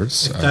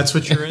deserts. If that's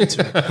what you're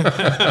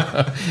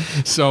into.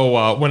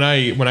 So when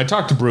I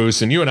talked to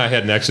Bruce, and you and I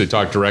hadn't actually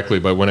talked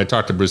directly, but when I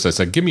talked to Bruce, I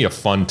said, give me a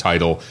fun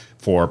title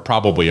for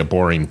probably a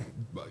boring,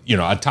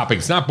 a topic.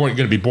 It's not going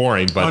to be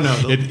boring, but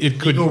it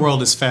could. The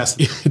world is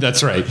fascinating.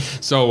 That's right.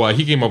 So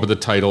he came up with the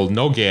title,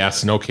 No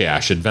Gas, No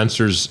Cash,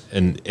 Adventures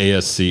in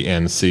ASC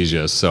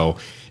Anesthesia.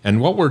 And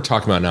what we're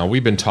talking about now,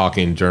 we've been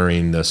talking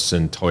during this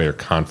entire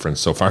conference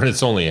so far, and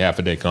it's only half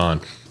a day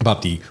gone,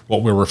 about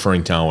what we're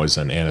referring to now as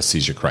an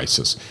anesthesia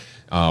crisis.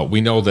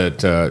 We know that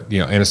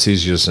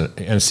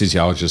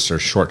anesthesiologists are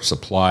short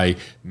supply.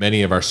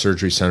 Many of our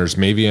surgery centers,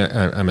 maybe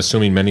I'm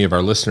assuming many of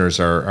our listeners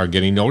are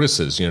getting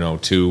notices,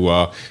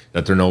 that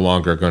they're no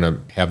longer going to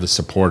have the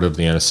support of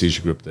the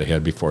anesthesia group they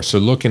had before. So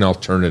looking at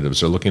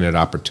alternatives or looking at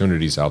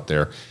opportunities out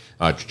there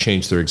to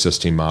change their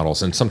existing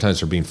models, and sometimes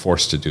they're being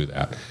forced to do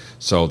that.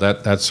 So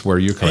that's where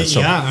you come in.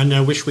 And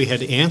I wish we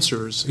had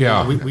answers.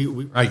 Yeah,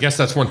 I guess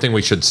that's one thing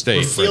we should state.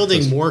 We're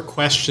fielding more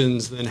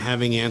questions than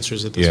having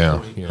answers at this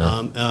point.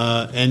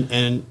 Yeah.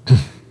 And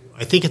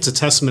I think it's a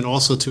testament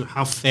also to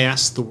how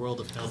fast the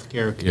world of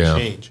healthcare can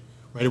change.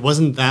 Right? It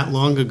wasn't that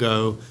long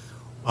ago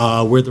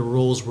where the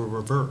roles were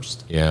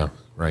reversed. Yeah,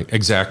 right.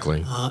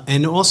 Exactly.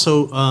 And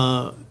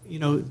also,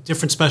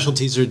 different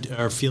specialties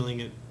are feeling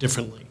it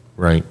differently.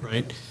 Right.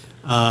 Right.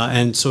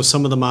 And so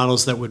some of the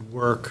models that would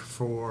work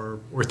for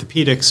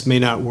orthopedics may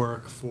not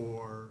work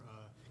for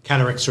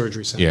cataract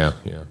surgery centers.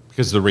 Yeah.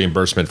 Because of the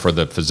reimbursement for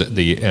the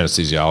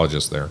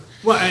anesthesiologist there.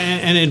 Well,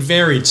 and it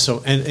varied.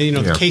 So, and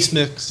the case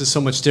mix is so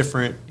much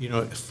different,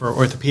 for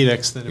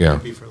orthopedics than it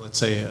would be for, let's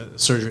say,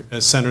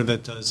 a center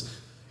that does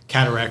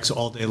cataracts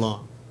all day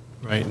long,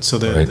 right? And so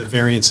the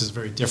variance is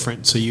very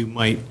different. So you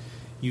might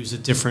use a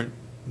different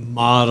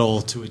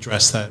model to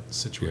address that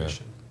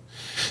situation.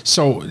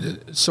 Yeah.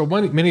 So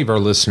many of our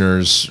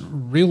listeners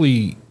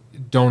really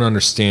don't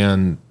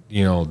understand,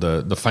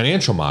 the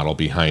financial model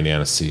behind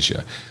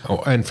anesthesia.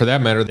 And for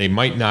that matter, they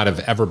might not have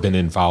ever been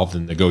involved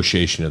in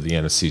negotiation of the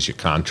anesthesia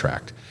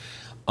contract.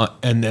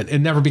 And that it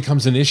never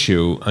becomes an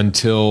issue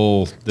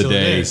until the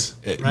day,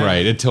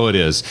 until it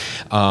is.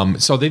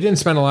 So they didn't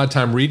spend a lot of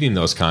time reading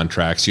those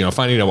contracts,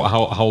 finding out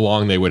how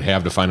long they would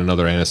have to find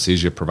another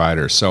anesthesia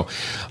provider. So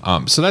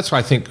that's why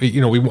I think,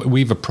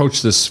 we've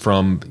approached this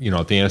from,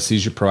 the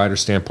anesthesia provider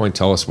standpoint.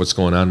 Tell us what's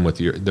going on with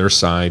their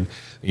side.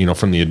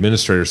 From the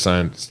administrator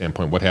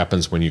standpoint, what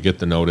happens when you get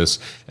the notice?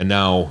 And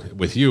now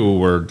with you,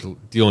 we're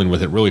dealing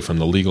with it really from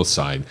the legal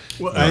side.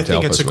 Well, I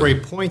think it's a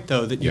great point,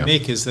 though, that you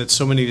make, is that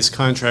so many of these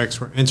contracts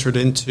were entered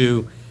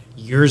into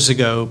years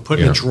ago, put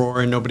in a drawer,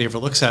 and nobody ever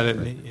looks at it.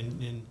 Right.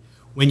 And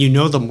when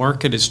the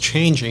market is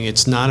changing,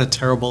 it's not a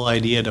terrible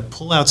idea to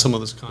pull out some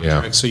of those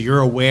contracts so you're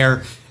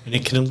aware, and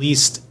it can at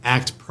least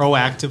act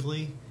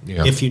proactively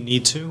if you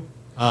need to.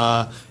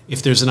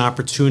 If there's an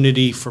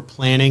opportunity for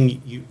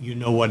planning, you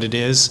know what it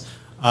is.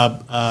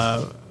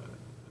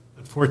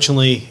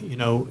 Unfortunately,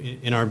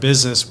 in our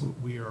business,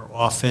 we are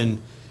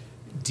often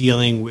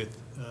dealing with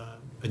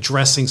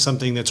addressing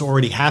something that's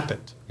already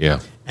happened.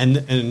 Yeah. And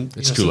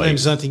it's too sometimes late.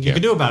 there's nothing you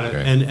can do about it.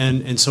 Right.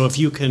 And so if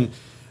you can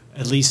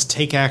at least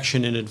take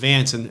action in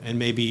advance and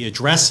maybe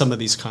address some of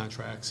these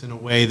contracts in a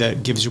way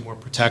that gives you more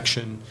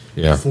protection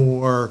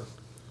for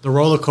the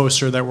roller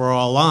coaster that we're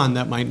all on,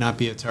 that might not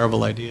be a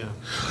terrible idea.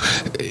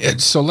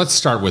 So let's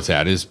start with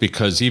that, is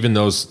because even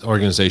those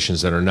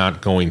organizations that are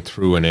not going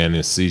through an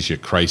anesthesia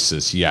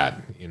crisis yet,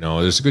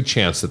 there's a good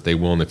chance that they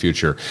will in the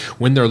future.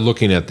 When they're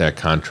looking at that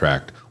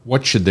contract,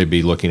 what should they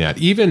be looking at?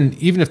 Even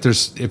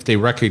if they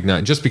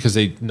recognize, just because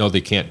they know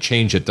they can't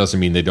change it doesn't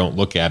mean they don't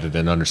look at it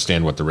and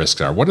understand what the risks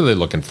are. What are they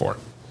looking for?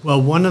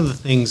 Well, one of the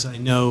things I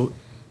know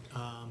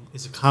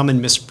is a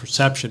common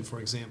misperception, for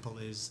example,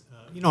 is,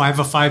 I have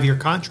a 5-year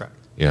contract.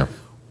 Yeah.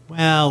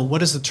 Well, what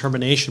does the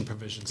termination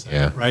provision say?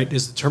 Yeah. Right?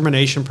 Is the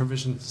termination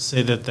provision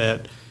say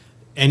that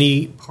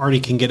any party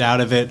can get out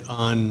of it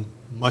on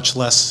much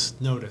less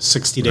notice,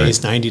 60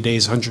 days, 90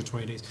 days,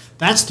 120 days?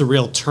 That's the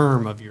real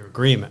term of your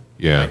agreement.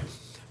 Yeah.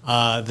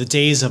 Right? The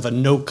days of a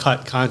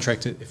no-cut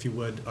contract, if you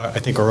would, I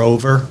think are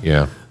over.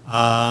 Yeah.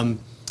 And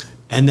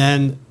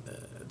then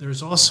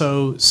there's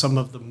also some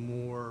of the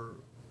more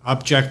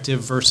objective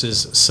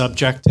versus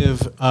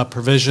subjective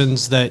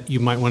provisions that you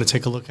might want to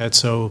take a look at.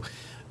 So,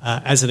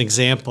 as an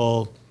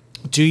example,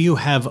 do you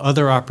have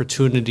other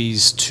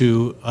opportunities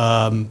to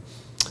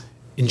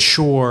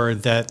ensure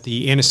that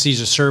the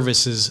anesthesia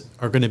services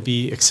are going to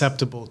be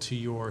acceptable to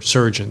your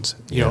surgeons?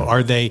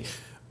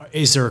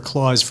 Is there a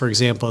clause, for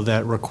example,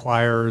 that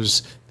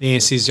requires the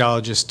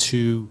anesthesiologist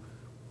to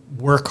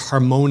work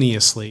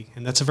harmoniously,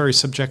 and that's a very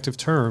subjective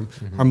term,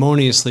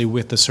 harmoniously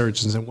with the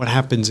surgeons, and what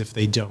happens if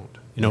they don't?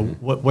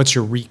 What's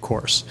your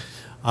recourse?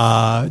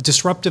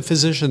 Disruptive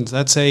physicians,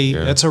 that's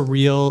a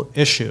real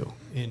issue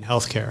in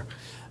healthcare,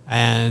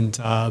 and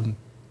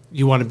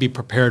you want to be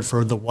prepared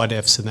for the what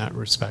ifs in that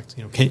respect.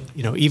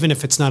 Even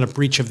if it's not a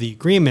breach of the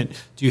agreement,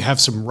 do you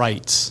have some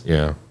rights?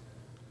 Yeah.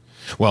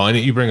 Well, and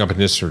you bring up an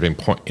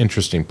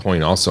interesting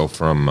point also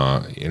from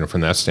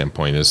that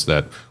standpoint, is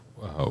that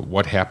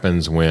what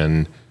happens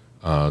when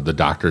the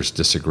doctors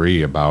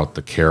disagree about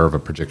the care of a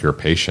particular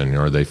patient,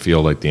 or they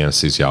feel like the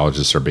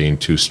anesthesiologists are being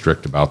too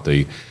strict about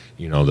the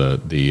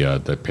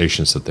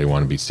patients that they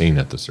want to be seen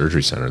at the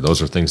surgery center.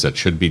 Those are things that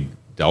should be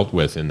dealt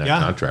with in that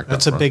contract.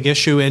 That's a big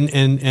issue,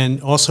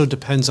 and also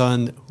depends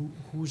on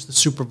who's the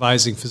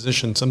supervising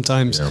physician.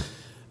 Sometimes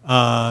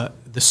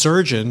the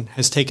surgeon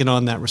has taken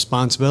on that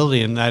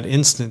responsibility. In that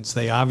instance,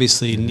 they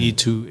obviously need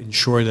to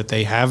ensure that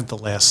they have the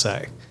last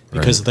say,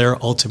 because they're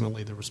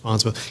ultimately the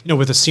responsible.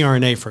 With a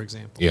CRNA, for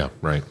example. Yeah,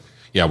 right.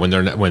 Yeah, when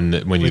they're not, when you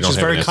Which don't have is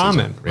very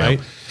common, right?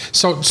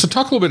 So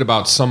talk a little bit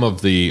about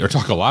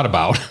talk a lot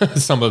about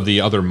some of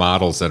the other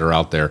models that are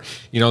out there.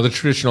 The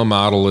traditional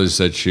model is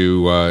that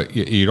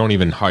you don't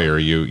even hire.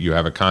 You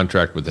have a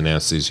contract with an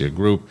anesthesia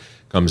group,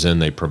 comes in,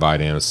 they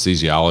provide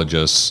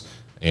anesthesiologists,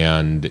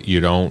 and you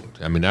don't.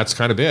 I mean, that's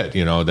kind of it.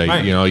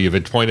 You've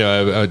appointed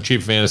a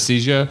chief of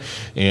anesthesia,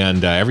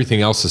 and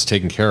everything else is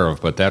taken care of.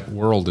 But that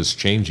world is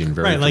changing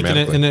very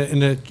dramatically.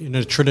 Like in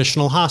a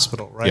traditional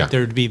hospital, right? Yeah.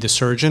 There'd be the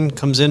surgeon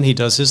comes in, he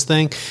does his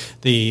thing.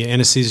 The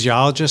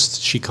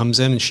anesthesiologist, she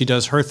comes in and she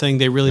does her thing.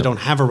 They really don't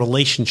have a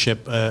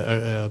relationship,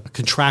 a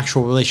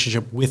contractual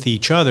relationship with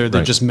each other.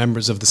 They're just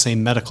members of the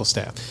same medical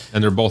staff,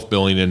 and they're both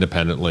billing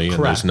independently.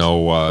 Correct.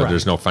 And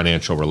there's no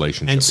financial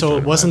relationship. And so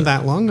it wasn't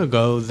that long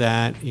ago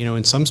that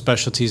in some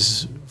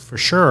specialties, for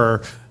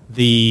sure,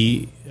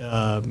 the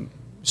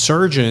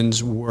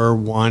surgeons were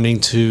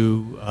wanting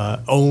to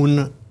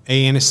own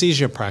a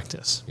anesthesia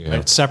practice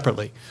right,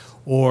 separately,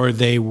 or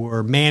they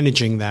were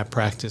managing that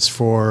practice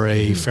for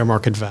a fair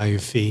market value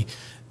fee.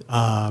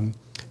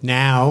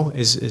 Now,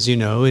 as you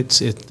know,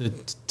 the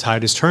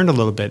tide has turned a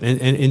little bit.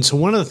 And so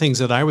one of the things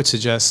that I would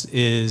suggest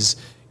is,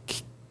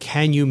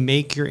 can you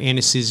make your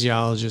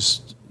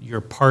anesthesiologist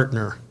your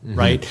partner,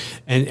 right?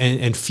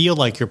 And feel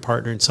like your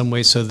partner in some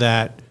way, so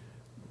that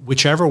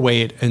whichever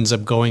way it ends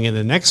up going in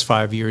the next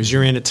 5 years,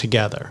 you're in it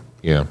together.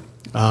 Yeah.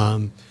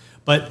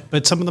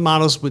 But some of the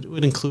models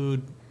would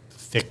include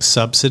fixed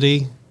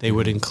subsidy. They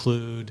would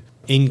include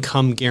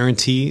income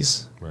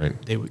guarantees. Right.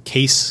 They would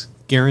case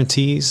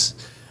guarantees.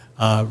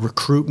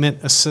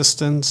 Recruitment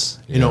assistance,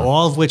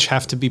 all of which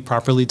have to be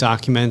properly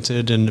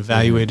documented and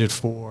evaluated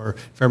for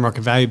fair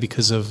market value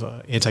because of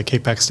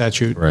anti-CAPEX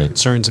statute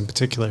concerns in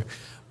particular.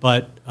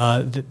 But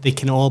they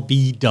can all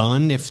be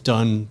done if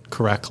done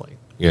correctly.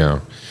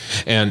 Yeah,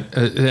 and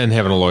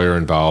having a lawyer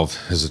involved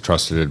as a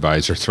trusted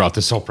advisor throughout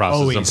this whole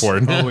process is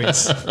important.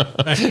 Always.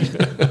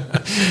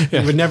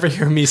 You would never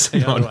hear me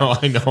say otherwise. No,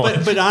 I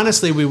know. But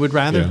honestly, we would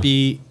rather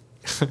be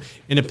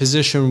in a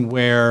position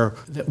where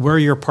we're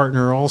your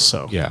partner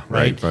also. Yeah,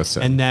 right. That's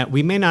it. And that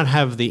we may not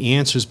have the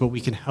answers, but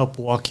we can help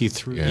walk you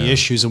through the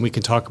issues, and we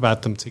can talk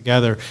about them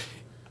together.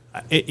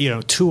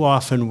 Too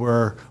often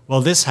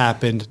this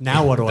happened.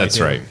 Now what do I do? That's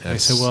right. I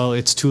say, well,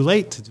 it's too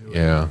late to do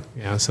it.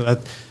 Yeah.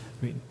 So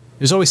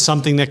there's always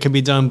something that can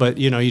be done, but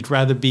you'd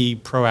rather be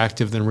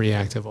proactive than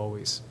reactive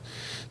always.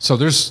 So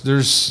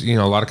there's a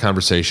lot of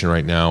conversation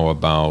right now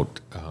about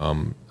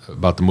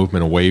the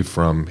movement away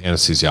from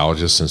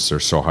anesthesiologists, since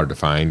they're so hard to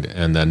find,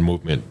 and then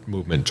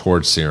movement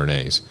towards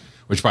CRNAs,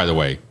 which, by the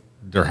way,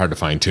 they're hard to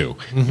find too.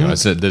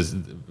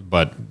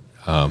 But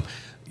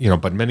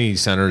many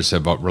centers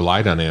have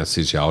realied on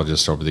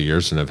anesthesiologists over the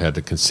years and have had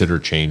to consider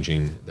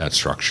changing that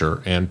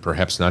structure, and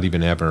perhaps not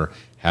even ever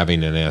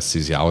having an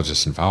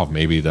anesthesiologist involved.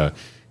 Maybe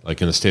like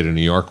in the state of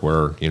New York,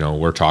 where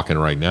we're talking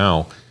right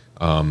now,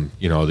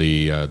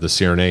 the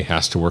CRNA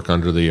has to work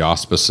under the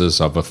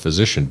auspices of a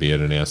physician, be it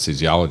an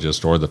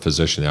anesthesiologist or the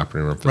physician, the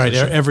operating room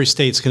physician. Right. Every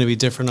state's going to be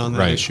different on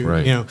that issue.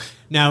 Right.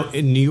 Now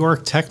in New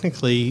York,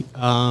 technically,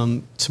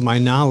 to my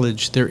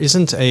knowledge, there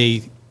isn't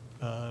a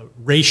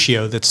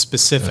ratio that's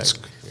specific,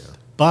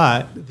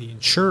 but the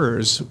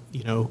insurers,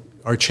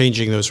 are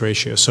changing those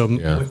ratios. So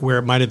where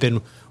it might have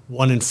been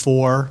 1 in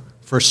 4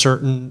 for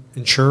certain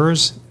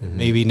insurers,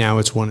 maybe now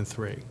it's 1 in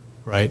 3.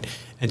 Right.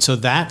 And so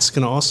that's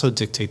going to also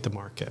dictate the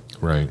market.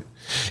 Right.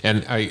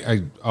 And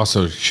I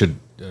also should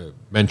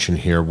mention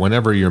here,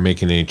 whenever you're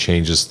making any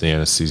changes to the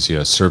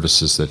anesthesia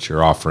services that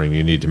you're offering,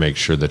 you need to make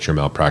sure that your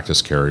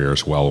malpractice carrier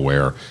is well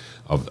aware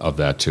of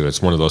that too.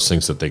 It's one of those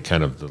things that they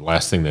the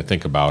last thing they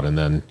think about, and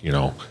then, you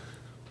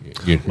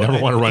never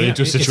want to run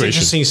into a situation. It's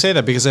interesting you say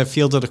that, because I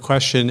fielded a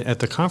question at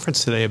the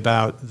conference today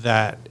about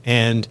that,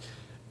 and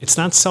it's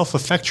not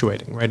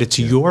self-effectuating, right? It's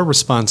your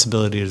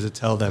responsibility to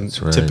tell them,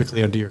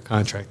 typically under your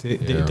contract.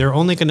 They're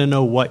only going to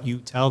know what you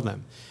tell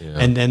them,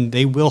 and then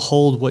they will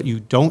hold what you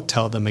don't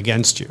tell them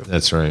against you.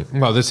 That's right.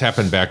 Well, this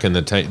happened back in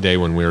the day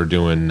when we were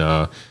doing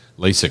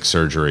LASIK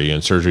surgery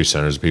in surgery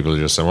centers. People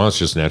just said, well, it's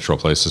just a natural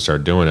place to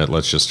start doing it.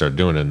 Let's just start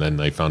doing it. And then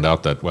they found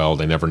out that,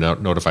 they never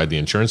notified the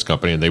insurance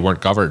company, and they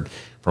weren't covered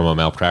from a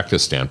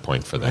malpractice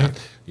standpoint for that.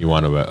 Right. You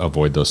want to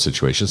avoid those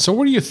situations. So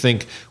where do you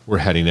think we're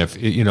heading? If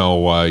you're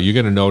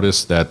going to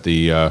notice that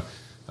the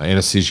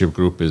anesthesia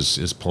group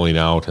is pulling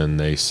out, and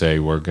they say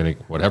we're going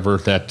to, whatever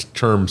that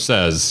term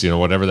says,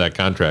 whatever that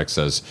contract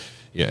says,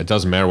 it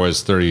doesn't matter whether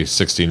it's 30,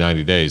 60,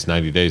 90 days.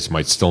 90 days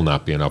might still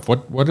not be enough.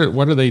 What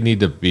do they need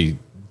to be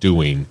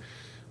doing,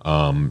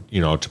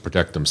 to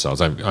protect themselves?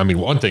 I mean,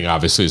 one thing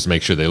obviously is to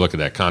make sure they look at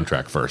that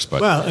contract first.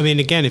 But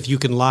again, if you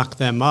can lock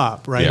them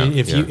up, right?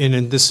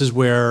 And this is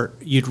where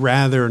you'd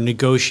rather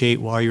negotiate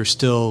while you're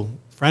still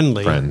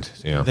friendly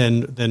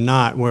than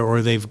not,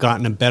 or they've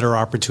gotten a better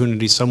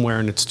opportunity somewhere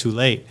and it's too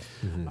late.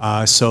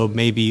 So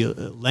maybe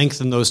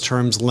lengthen those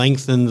terms,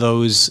 lengthen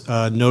those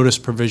notice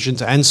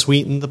provisions, and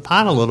sweeten the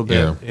pot a little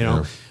bit.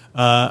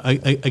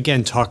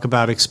 Again, talk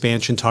about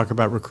expansion, talk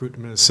about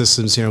recruitment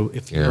assistance.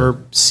 If you're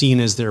seen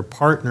as their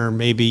partner,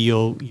 maybe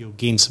you'll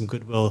gain some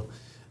goodwill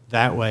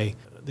that way.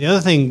 The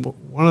other thing,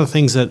 one of the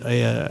things that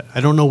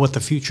I don't know what the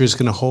future is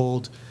going to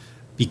hold,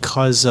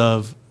 because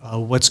of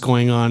what's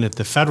going on at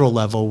the federal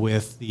level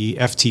with the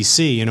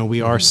FTC.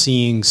 We are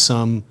seeing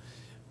some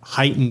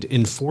heightened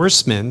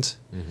enforcement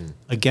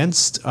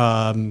against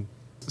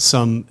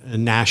some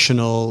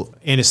national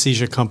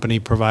anesthesia company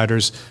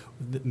providers,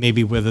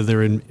 maybe whether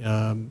they're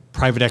in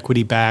private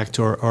equity backed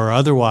or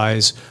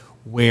otherwise,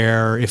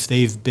 where if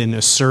they've been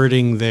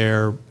asserting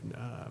their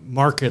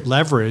market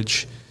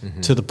leverage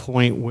to the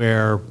point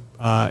where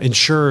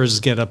insurers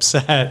get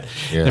upset,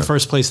 the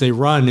first place they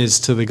run is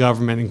to the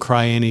government and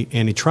cry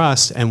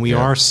antitrust. And we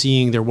are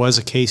seeing, there was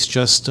a case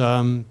just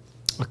a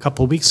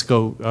couple of weeks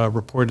ago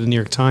reported in the New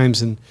York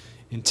Times in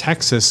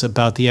Texas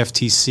about the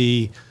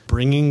FTC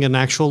bringing an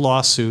actual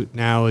lawsuit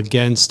now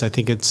against, I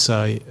think it's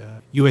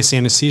U.S.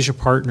 Anesthesia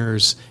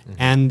Partners,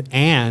 and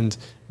Mm-hmm.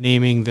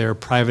 naming their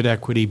private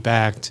equity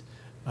backed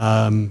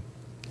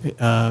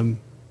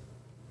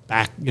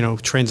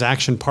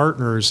transaction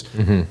partners.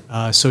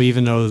 So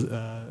even though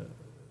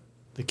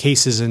the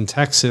case is in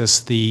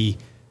Texas, the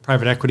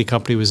private equity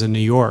company was in New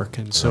York.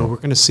 And so we're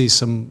going to see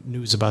some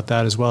news about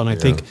that as well. And I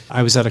think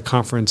I was at a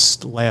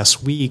conference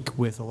last week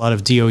with a lot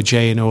of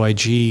DOJ and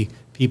OIG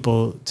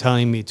people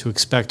telling me to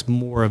expect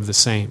more of the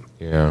same.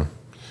 Yeah.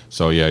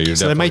 So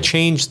that might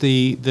change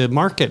the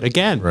market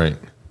again. Right.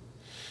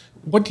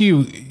 What are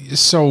you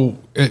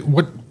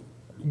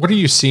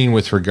seeing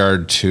with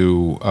regard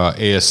to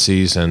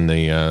ASCs and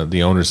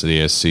the owners of the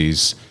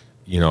ASCs,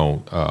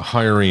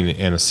 hiring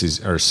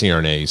anesthesiologists or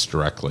CRNAs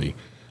directly?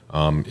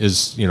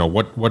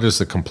 What is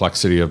the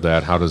complexity of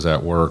that? How does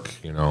that work?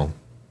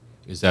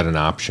 Is that an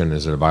option?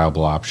 Is it a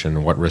viable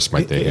option? What risk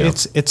might they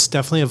have? It's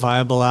definitely a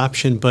viable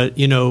option, but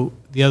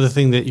the other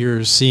thing that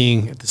you're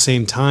seeing at the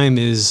same time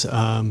is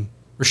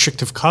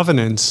restrictive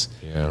covenants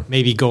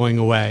maybe going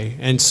away,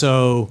 and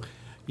so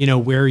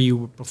where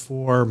you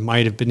before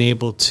might have been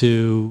able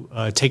to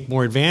take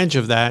more advantage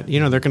of that,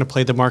 they're going to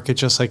play the market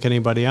just like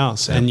anybody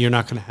else, and you're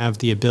not going to have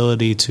the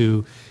ability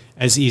to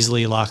as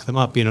easily lock them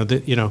up.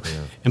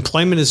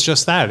 Employment is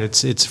just that.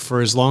 It's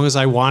for as long as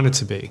I want it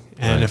to be,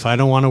 and if I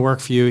don't want to work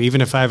for you,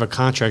 even if I have a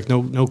contract,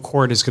 no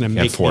court is going to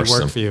make me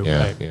work for you.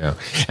 Yeah.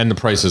 And the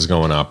price is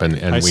going up, and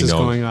price we know,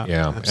 going up.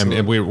 Yeah,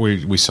 absolutely. and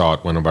we saw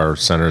it. One of our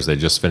centers, they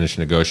just finished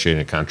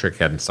negotiating a contract,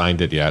 hadn't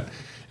signed it yet.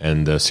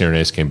 And the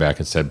CRNAs came back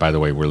and said, by the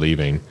way, we're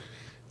leaving.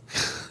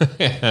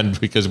 And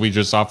because we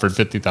just offered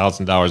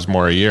 $50,000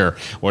 more a year,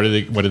 what are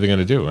they going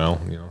to do? Well,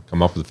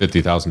 come up with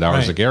 $50,000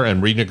 a year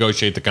and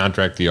renegotiate the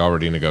contract you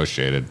already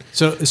negotiated.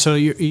 So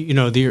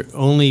the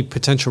only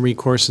potential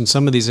recourse in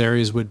some of these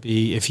areas would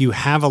be if you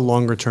have a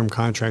longer term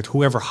contract,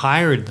 whoever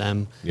hired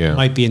them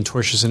might be in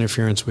tortious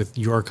interference with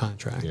your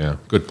contract. Yeah,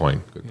 good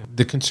point.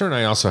 The concern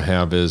I also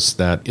have is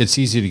that it's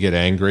easy to get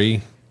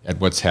angry at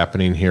what's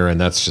happening here,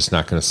 and that's just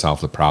not going to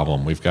solve the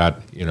problem. We've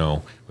got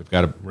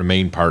to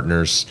remain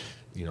partners,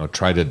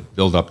 try to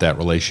build up that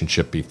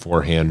relationship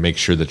beforehand, make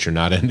sure that you're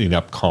not ending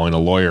up calling a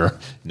lawyer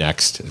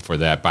next for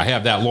that. But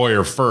have that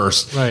lawyer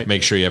first,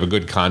 make sure you have a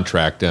good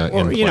contract in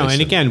place.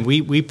 And again,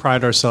 we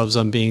pride ourselves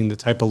on being the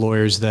type of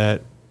lawyers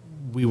that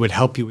we would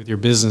help you with your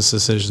business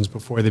decisions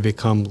before they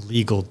become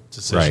legal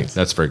decisions. Right,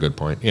 that's a very good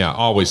point. Yeah,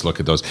 always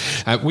look at those.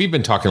 We've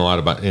been talking a lot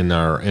about in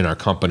our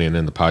company and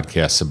in the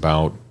podcast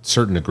about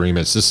certain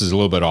agreements. This is a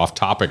little bit off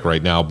topic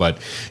right now, but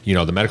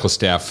the medical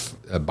staff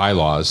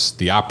bylaws,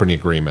 the operating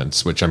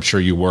agreements, which I'm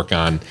sure you work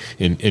on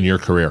in your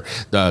career.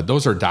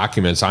 Those are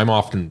documents. I'm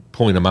often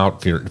pulling them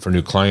out for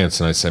new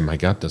clients, and I say, my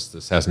God,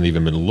 this hasn't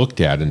even been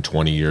looked at in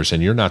 20 years,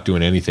 and you're not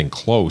doing anything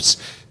close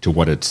to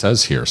what it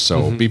says here.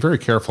 So be very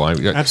careful.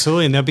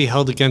 Absolutely, and they'll be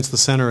held against the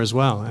center as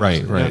well.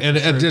 Right. And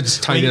it's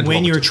tied in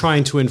when you're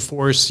trying to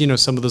enforce,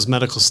 some of those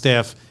medical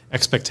staff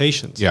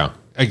expectations. Yeah,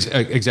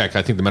 exactly.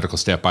 I think the medical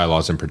staff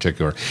bylaws in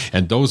particular,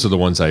 and those are the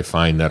ones I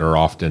find that are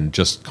often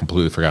just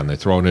completely forgotten. They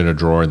throw it in a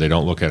drawer and they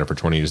don't look at it for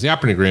 20 years. The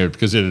operating agreement,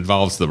 because it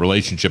involves the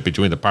relationship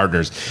between the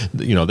partners,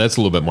 that's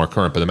a little bit more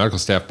current. But the medical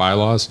staff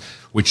bylaws,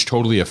 which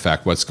totally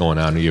affect what's going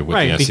on with the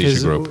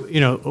anesthesia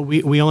group.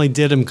 We only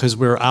did them because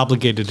we're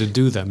obligated to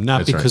do them,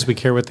 not because we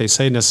care what they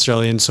say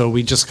necessarily. And so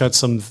we just got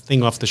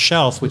something off the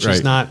shelf, which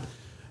is not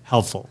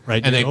helpful,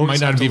 right? And they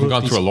might not have even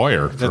gone through a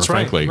lawyer. That's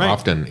frankly, right.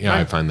 Often,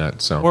 I find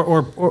that so.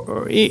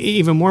 Or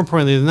even more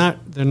importantly,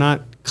 they're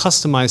not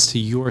customized to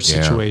your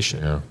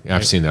situation. Yeah.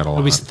 I've seen that a lot.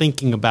 Nobody's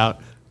thinking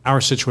about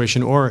our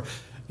situation, or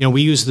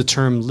we use the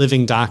term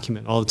living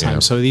document all the time. Yeah.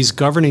 So these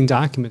governing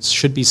documents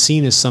should be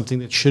seen as something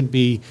that should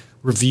be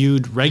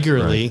reviewed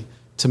regularly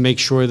to make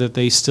sure that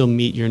they still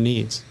meet your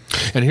needs.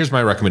 And here's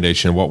my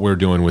recommendation. What we're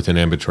doing within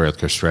Ambulatory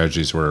Healthcare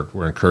Strategies,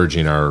 we're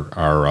encouraging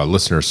our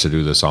listeners to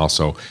do this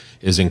also,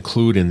 is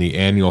include in the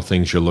annual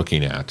things you're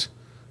looking at.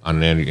 On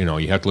an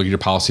annual, you have to look at your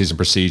policies and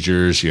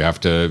procedures. You have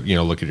to,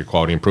 look at your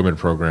quality improvement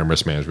program,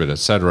 risk management, et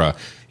cetera.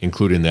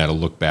 Including that, a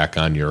look back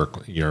on your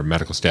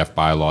medical staff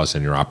bylaws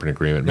and your operating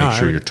agreement. Make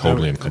sure you're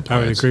totally in compliance.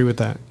 I would agree with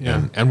that.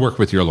 Yeah, and work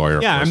with your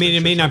lawyer. Yeah,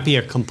 it may not be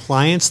a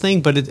compliance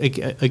thing, but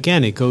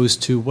it goes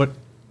to what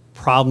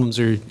problems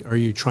are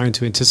you trying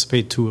to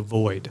anticipate to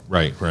avoid.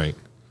 Right.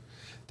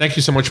 Thank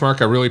you so much,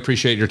 Mark. I really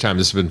appreciate your time.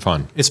 This has been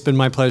fun. It's been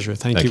my pleasure.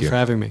 Thank you for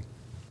having me.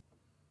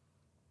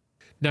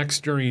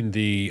 Next, during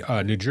the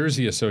New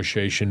Jersey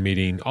Association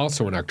meeting,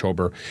 also in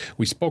October,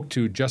 we spoke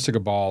to Jessica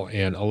Ball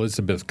and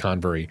Elizabeth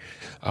Convery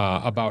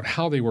about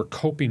how they were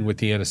coping with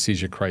the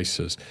anesthesia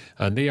crisis.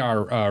 And they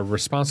are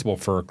responsible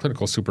for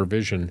clinical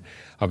supervision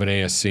of an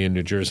ASC in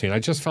New Jersey. And I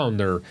just found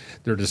their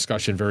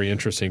discussion very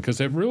interesting because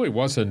it really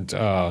wasn't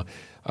a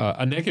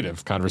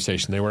negative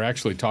conversation. They were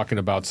actually talking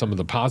about some of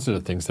the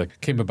positive things that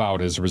came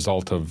about as a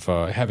result of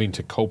having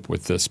to cope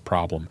with this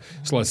problem.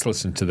 So let's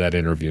listen to that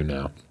interview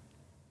now.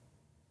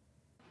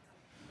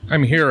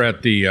 I'm here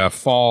at the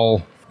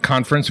fall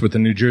conference with the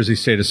New Jersey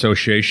State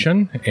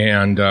Association,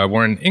 and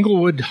we're in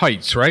Inglewood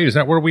Heights, right? Is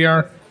that where we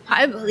are?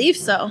 I believe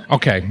so.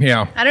 Okay,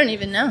 yeah. I don't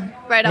even know.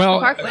 Right off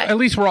the Parkway. At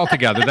least we're all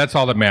together. That's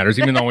all that matters,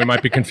 even though we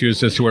might be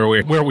confused as to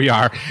where we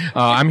are.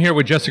 I'm here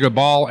with Jessica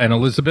Ball and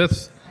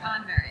Elizabeth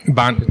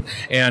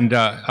And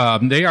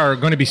they are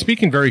going to be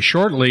speaking very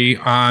shortly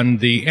on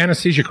the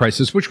anesthesia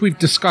crisis, which we've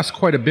discussed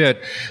quite a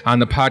bit on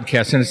the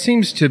podcast. And it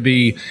seems to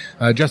be,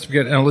 Jessica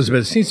and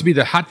Elizabeth, it seems to be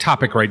the hot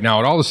topic right now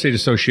at all the state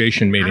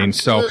association meetings.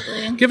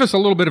 Absolutely. So give us a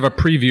little bit of a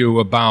preview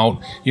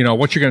about,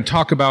 what you're going to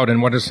talk about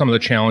and what are some of the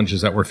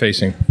challenges that we're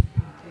facing.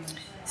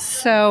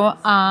 So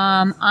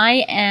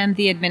I am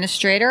the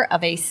administrator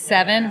of a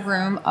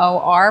 7-room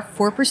OR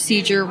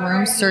 4-procedure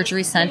room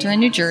surgery center in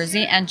New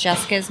Jersey, and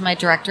Jessica is my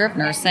director of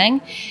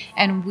nursing.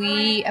 And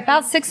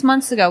about 6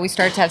 months ago, we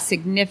started to have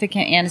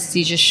significant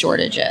anesthesia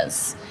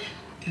shortages.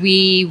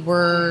 We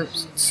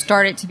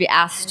started to be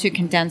asked to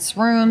condense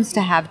rooms,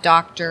 to have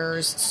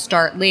doctors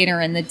start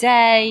later in the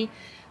day.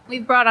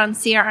 We've brought on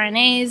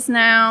CRNAs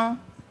now.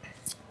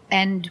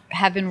 And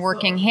have been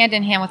working hand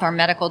in hand with our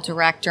medical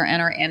director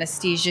and our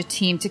anesthesia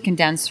team to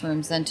condense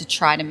rooms and to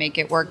try to make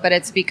it work. But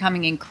it's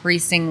becoming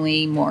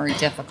increasingly more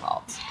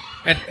difficult.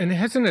 And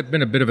hasn't it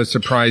been a bit of a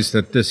surprise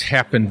that this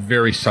happened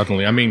very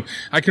suddenly? I mean,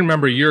 I can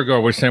remember a year ago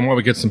we were saying,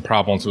 we get some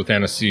problems with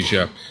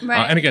anesthesia.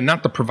 Right. And again,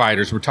 not the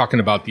providers. We're talking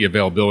about the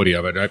availability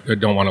of it. I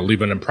don't want to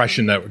leave an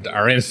impression that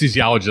our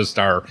anesthesiologists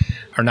are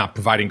not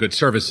providing good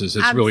services.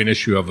 It's really an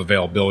issue of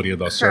availability of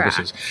those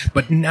services.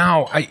 But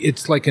now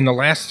it's like in the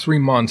last 3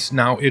 months,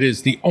 now it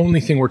is the only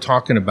thing we're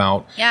talking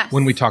about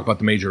when we talk about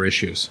the major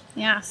issues.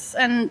 Yes,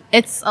 and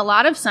it's a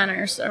lot of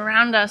centers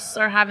around us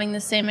are having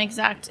the same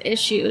exact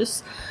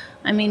issues.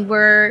 I mean,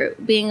 we're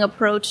being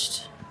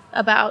approached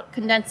about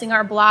condensing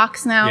our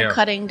blocks now,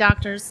 cutting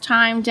doctors'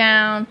 time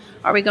down.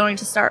 Are we going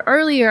to start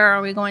earlier?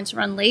 Are we going to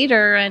run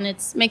later? And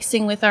it's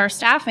mixing with our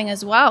staffing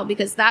as well,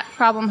 because that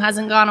problem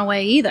hasn't gone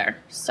away either.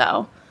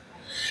 So,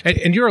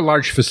 and you're a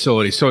large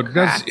facility, so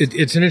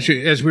it's an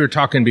issue. As we were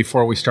talking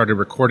before we started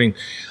recording,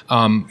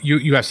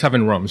 you have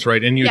 7 rooms,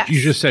 right? And you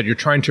just said you're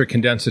trying to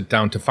condense it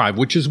down to 5,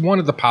 which is one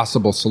of the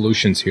possible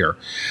solutions here.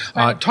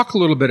 Right. Talk a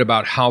little bit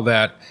about how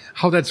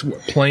that's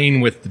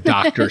playing with the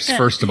doctors,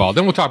 first of all.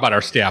 Then we'll talk about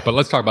our staff, but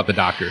let's talk about the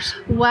doctors.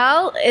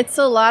 Well, it's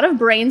a lot of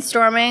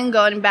brainstorming,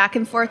 going back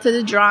and forth to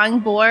the drawing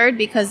board,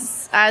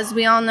 because as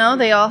we all know,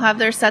 they all have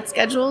their set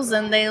schedules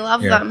and they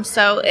love them.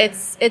 So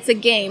it's a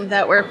game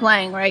that we're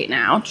playing right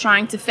now,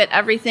 trying to fit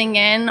everything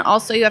in.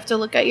 Also, you have to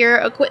look at your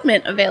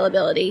equipment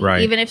availability.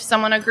 Right. Even if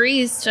someone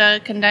agrees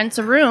to condense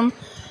a room,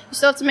 you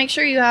still have to make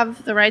sure you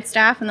have the right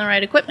staff and the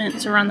right equipment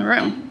to run the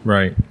room.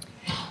 Right.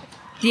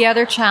 The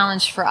other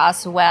challenge for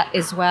us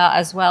as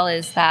well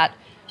is that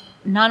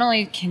not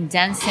only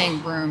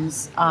condensing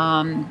rooms,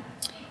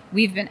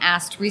 we've been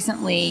asked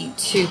recently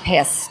to pay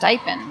a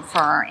stipend for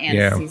our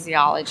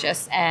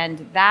anesthesiologists,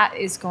 and that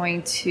is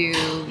going to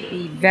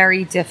be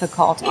very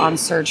difficult on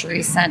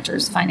surgery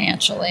centers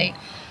financially.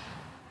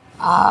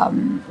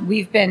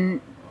 We've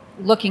been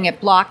looking at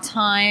block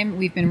time.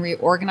 We've been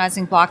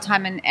reorganizing block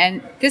time,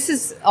 and this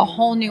is a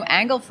whole new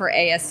angle for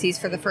ASCs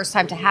for the first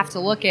time to have to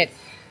look at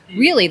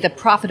really the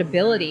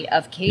profitability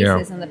of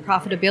cases and the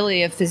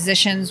profitability of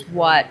physicians.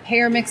 What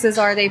payer mixes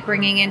are they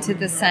bringing into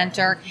the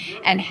center,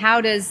 and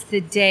how does the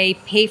day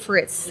pay for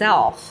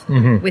itself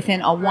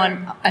within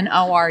an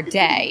OR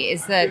day?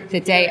 Is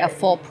the day a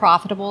full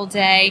profitable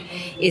day?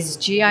 Is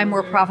GI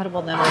more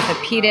profitable than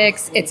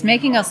orthopedics? It's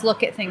making us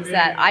look at things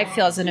that I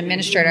feel as an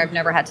administrator I've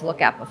never had to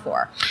look at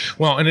before.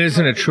 Well, and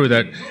isn't it true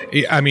that,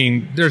 I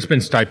mean, there's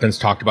been stipends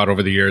talked about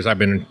over the years. I've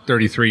been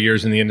 33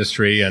 years in the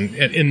industry, and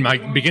in my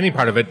beginning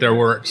part of it, there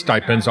were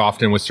stipends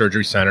often with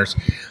surgery centers,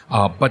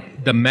 but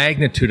the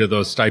magnitude of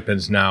those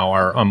stipends now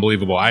are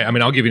unbelievable. I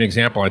mean, I'll give you an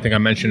example. I think I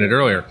mentioned it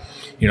earlier.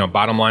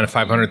 Bottom line of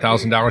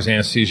 $500,000,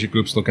 anesthesia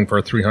groups looking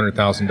for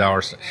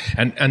 $300,000,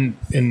 and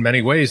in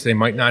many ways they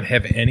might not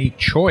have any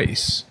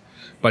choice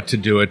but to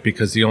do it,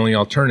 because the only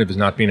alternative is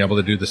not being able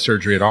to do the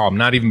surgery at all,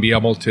 not even be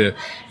able to,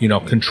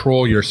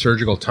 control your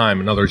surgical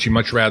time. In other words, you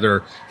much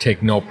rather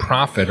take no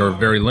profit or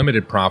very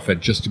limited profit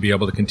just to be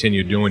able to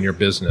continue doing your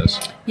business.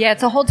 Yeah,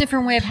 it's a whole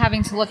different way of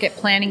having to look at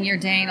planning your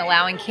day and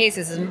allowing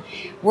cases. And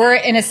we're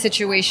in a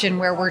situation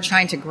where we're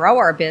trying to grow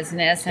our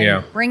business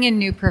and bring in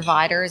new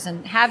providers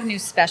and have new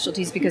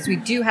specialties, because we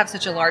do have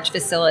such a large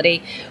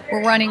facility.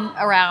 We're running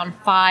around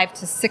 500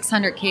 to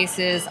 600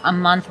 cases a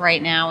month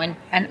right now, and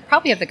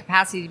probably have the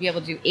capacity to be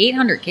able to do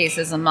 800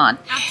 cases a month.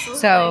 Absolutely.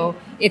 So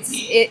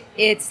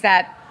it's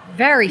that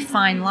very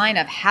fine line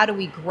of how do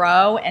we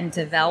grow and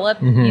develop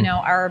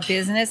our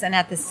business, and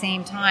at the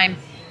same time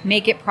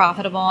make it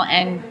profitable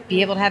and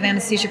be able to have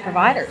anesthesia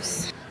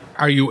providers.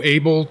 Are you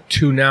able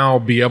to now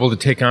be able to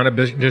take on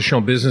additional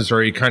business, or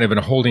are you kind of in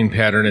a holding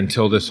pattern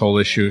until this whole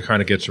issue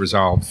kind of gets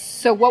resolved?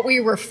 So what we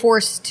were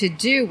forced to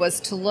do was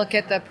to look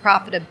at the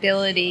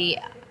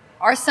profitability.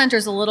 Our center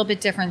is a little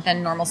bit different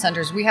than normal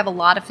centers. We have a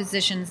lot of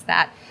physicians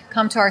that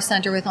come to our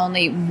center with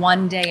only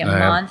one day a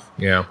month.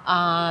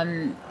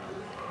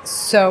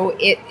 So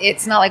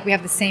it's not like we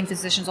have the same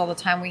physicians all the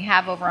time. We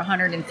have over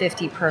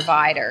 150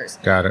 providers.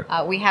 Got it.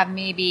 We have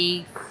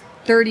maybe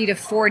 30 to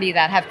 40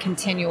 that have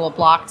continual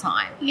block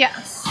time.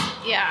 Yes.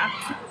 Yeah.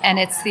 And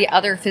it's the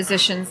other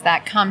physicians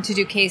that come to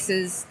do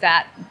cases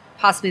that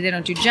possibly they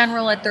don't do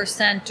general at their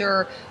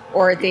center,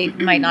 or they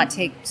might not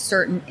take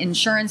certain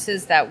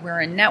insurances that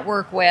we're in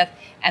network with,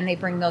 and they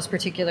bring those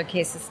particular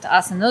cases to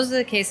us. And those are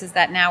the cases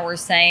that now we're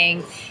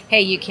saying,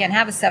 hey, you can't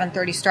have a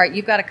 7:30 start.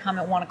 You've got to come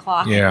at 1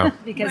 o'clock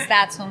because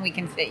that's when we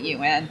can fit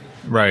you in.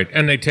 Right,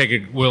 and they take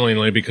it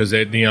willingly because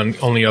the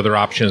only other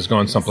option is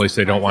going someplace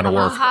they don't want to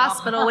work. A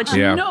hospital, which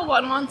no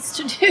one wants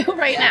to do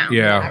right now.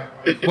 Yeah.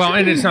 Well,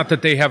 and it's not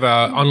that they have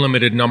an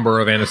unlimited number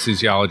of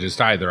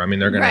anesthesiologists either. I mean,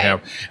 they're going to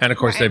have, and of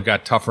course, they've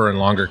got tougher and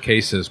longer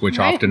cases, which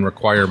often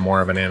require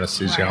more of an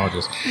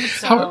anesthesiologist.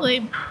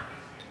 Absolutely.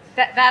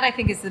 That I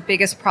think is the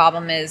biggest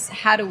problem is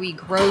how do we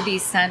grow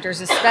these centers,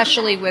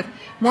 especially with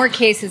more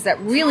cases that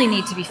really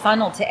need to be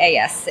funneled to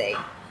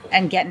ASC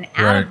and getting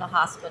out of the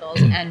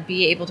hospitals and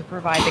be able to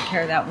provide the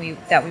care that we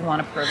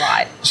want to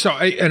provide. So,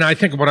 I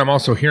think what I'm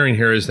also hearing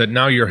here is that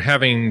now you're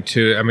having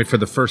to, for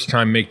the first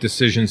time, make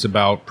decisions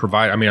about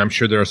I'm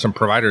sure there are some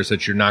providers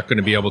that you're not going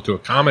to be able to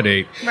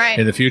accommodate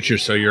in the future.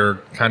 So you're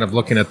kind of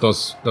looking at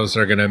those that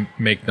are going to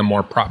make the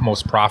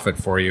most profit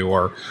for you,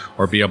 or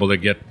be able to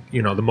get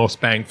the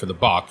most bang for the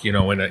buck, in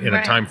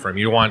a time frame.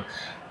 You want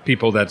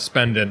people that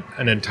spend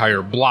an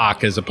entire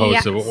block as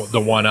opposed to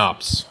the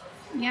one-ups.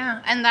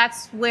 Yeah, and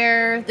that's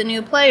where the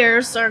new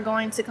players are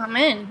going to come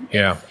in.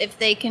 If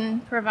they can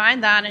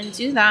provide that and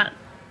do that,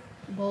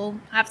 we'll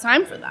have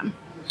time for them.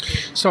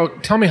 So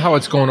tell me how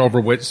it's going over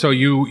with. So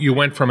you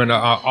went from an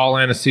all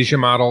anesthesia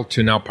model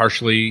to now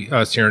partially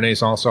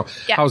CRNAs also.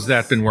 Yes. How's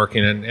that been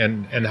working,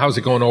 and how's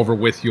it going over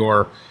with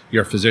your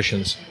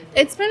physicians?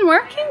 It's been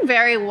working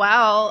very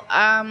well.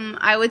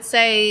 I would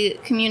say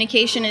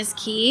communication is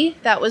key.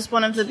 That was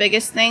one of the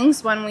biggest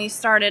things when we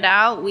started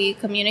out. We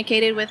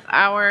communicated with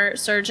our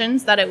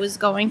surgeons that it was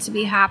going to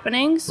be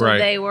happening, so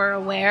they were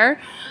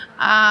aware.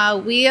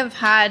 We have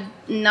had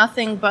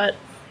nothing but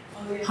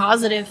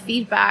positive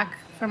feedback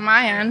from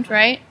my end,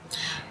 right?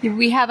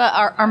 We have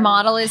our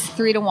model is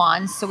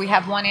 3-to-1, so we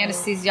have one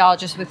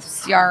anesthesiologist with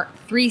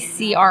 3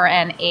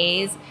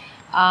 CRNAs.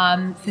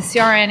 The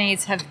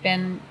CRNAs have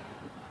been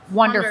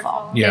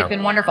wonderful. Yeah. They've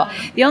been wonderful.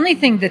 The only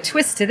thing, the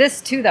twist to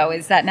this too, though,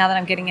 is that now that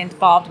I'm getting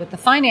involved with the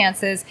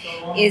finances,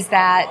 is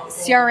that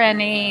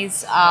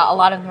CRNAs, a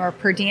lot of them are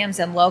per diems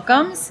and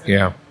locums.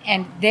 Yeah.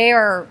 And they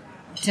are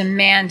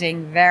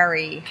demanding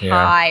very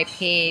high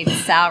paid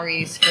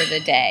salaries for the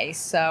day.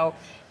 So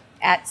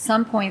at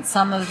some point,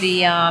 some of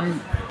the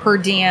per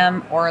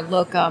diem or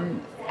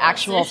locum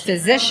actual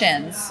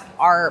physicians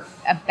are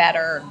a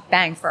better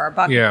bang for our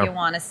buck, if you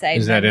want to say.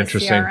 Is that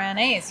interesting?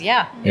 CRNAs,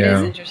 it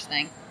is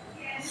interesting.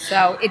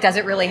 So does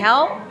it really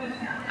help?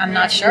 I'm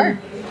not sure.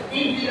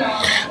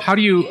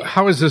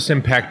 How is this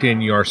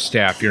impacting your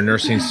staff, your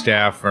nursing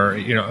staff, or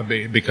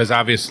because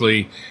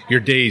obviously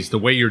the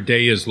way your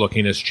day is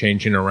looking is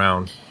changing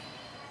around?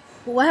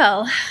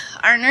 Well,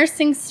 our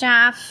nursing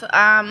staff,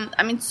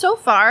 so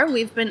far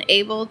we've been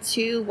able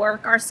to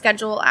work our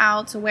schedule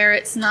out to where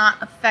it's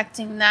not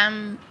affecting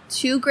them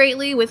too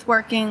greatly with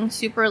working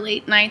super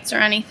late nights or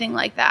anything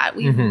like that.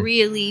 We've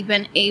really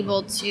been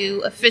able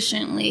to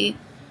efficiently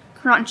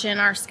crunch in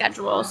our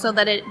schedule so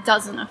that it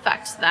doesn't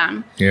affect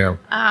them. Yeah.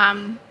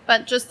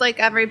 But just like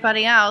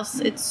everybody else,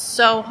 it's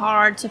so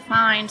hard to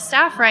find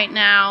staff right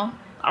now.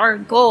 Our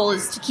goal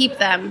is to keep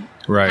them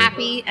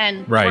happy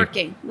and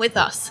working with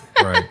us.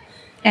 Right.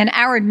 And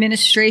our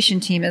administration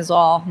team is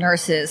all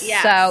nurses.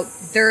 Yes. So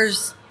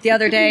the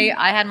other day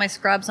I had my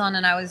scrubs on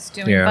and I was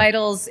doing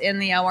vitals in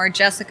the OR.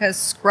 Jessica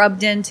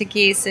scrubbed into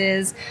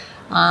cases.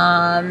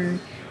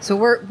 So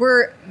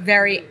we're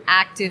very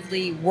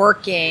actively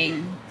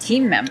working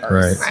team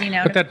members.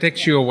 Right. But that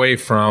takes you away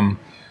from,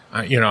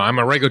 I'm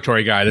a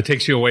regulatory guy. That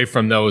takes you away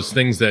from those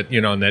things that,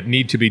 that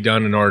need to be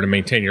done in order to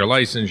maintain your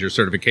license, your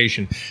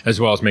certification, as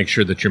well as make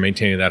sure that you're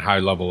maintaining that high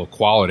level of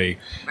quality.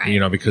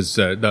 Right. Because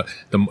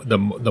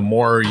the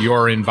more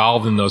you're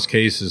involved in those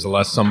cases, the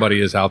less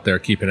somebody is out there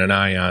keeping an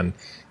eye on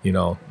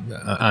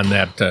on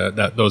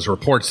those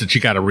reports that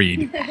you got to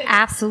read.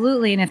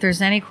 Absolutely. And if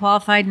there's any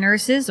qualified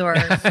nurses or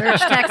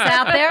surge techs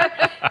out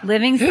there,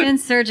 Livingston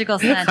Surgical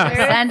Center,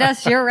 send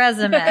us your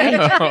resume.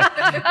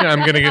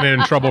 I'm going to get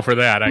in trouble for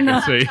that, I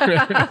can see.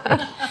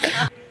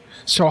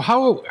 So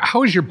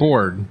how is your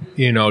board,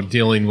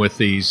 dealing with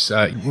these,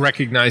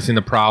 recognizing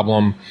the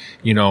problem,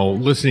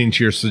 listening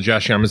to your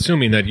suggestion? I'm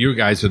assuming that you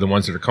guys are the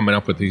ones that are coming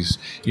up with these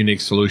unique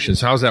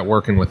solutions. How's that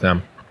working with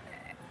them?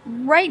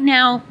 Right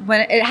now,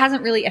 when it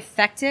hasn't really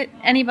affected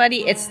anybody,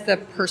 it's the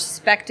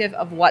perspective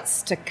of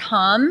what's to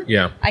come.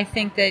 Yeah. I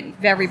think that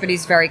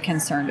everybody's very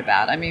concerned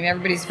about.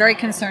 Everybody's very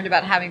concerned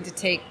about having to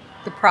take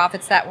the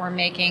profits that we're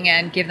making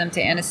and give them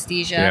to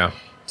anesthesia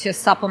to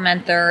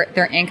supplement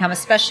their income,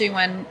 especially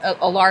when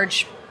a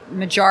large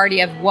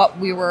majority of what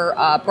we were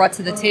brought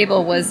to the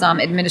table was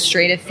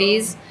administrative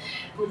fees.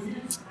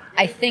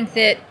 I think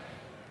that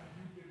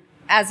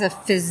as a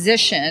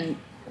physician,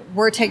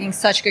 we're taking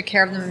such good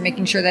care of them and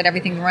making sure that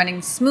everything's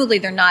running smoothly.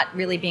 They're not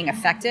really being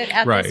affected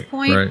at this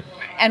point. Right.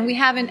 And we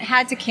haven't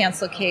had to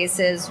cancel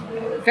cases.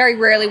 Very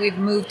rarely we've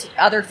moved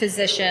other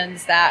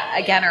physicians that,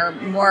 again, are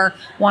more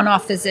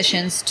one-off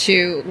physicians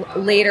to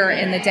later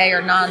in the day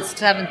or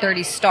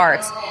non-7:30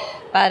 starts.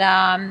 But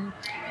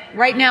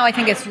right now, I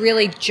think it's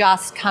really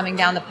just coming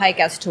down the pike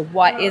as to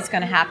what is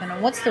going to happen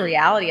and what's the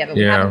reality of it.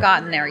 We haven't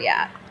gotten there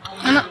yet.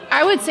 And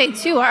I would say,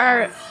 too,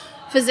 our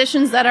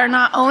physicians that are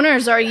not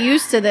owners are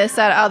used to this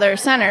at other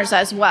centers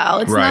as well.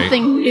 It's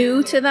nothing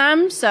new to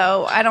them,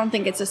 so I don't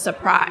think it's a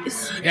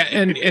surprise. Yeah,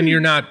 and you're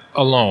not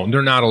alone.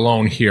 They're not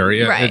alone here.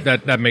 Right.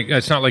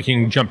 It's not like you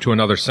can jump to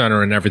another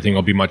center and everything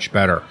will be much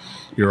better.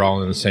 You're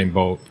all in the same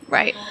boat.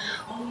 Right.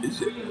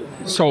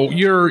 So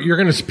you're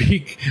going to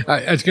speak.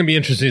 It's going to be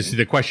interesting to see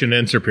the question and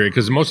answer period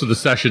because most of the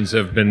sessions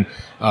have been,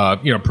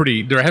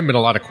 pretty. There haven't been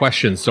a lot of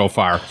questions so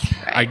far.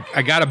 Right.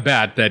 I got to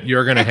bet that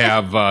you're going to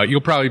have.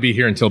 You'll probably be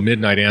here until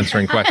midnight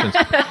answering questions.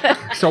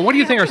 So what do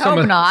you think are some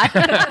of? Not.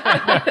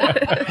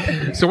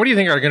 So what do you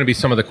think are going to be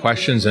some of the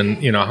questions,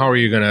 and how are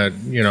you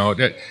going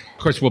to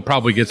of course, we'll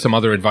probably get some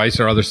other advice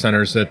or other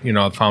centers that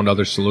have found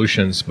other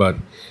solutions. But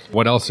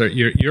what else?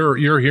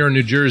 You're here in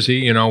New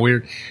Jersey.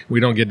 We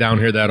don't get down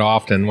here that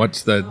often.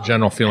 What's the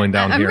general feeling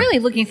down here? I'm really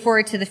looking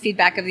forward to the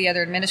feedback of the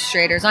other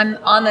administrators. I'm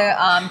on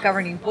the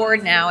governing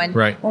board now, and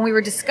when we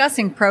were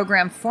discussing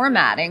program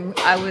formatting,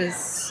 I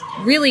was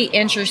really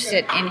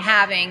interested in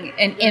having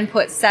an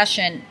input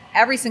session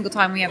every single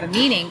time we have a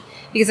meeting,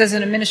 because as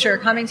an administrator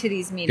coming to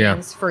these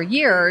meetings for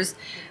years,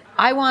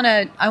 I want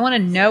to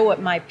know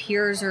what my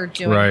peers are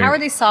doing. Right. How are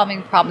they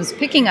solving problems?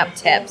 Picking up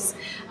tips.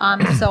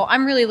 So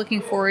I'm really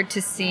looking forward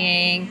to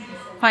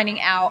finding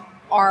out,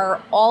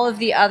 are all of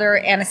the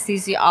other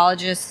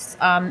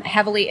anesthesiologists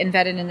heavily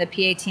embedded in the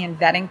PAT and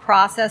vetting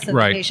process of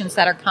the patients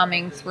that are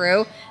coming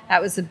through?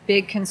 That was a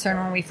big concern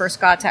when we first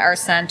got to our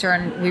center,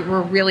 and we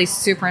were really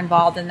super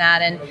involved in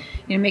that, and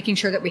making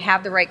sure that we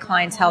have the right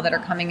clientele that are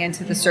coming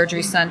into the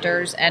surgery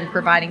centers and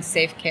providing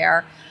safe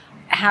care.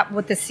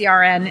 What the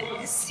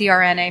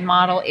CRNA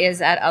model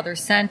is at other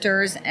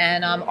centers,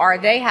 and are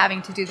they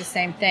having to do the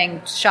same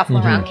thing, shuffle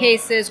around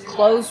cases,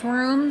 close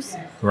rooms?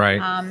 Right.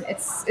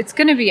 It's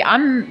going to be,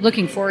 I'm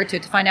looking forward to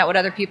find out what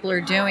other people are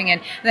doing,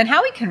 and then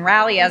how we can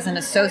rally as an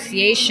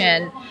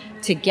association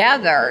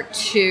together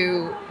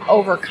to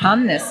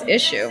overcome this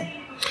issue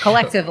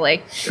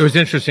collectively. It was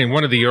interesting.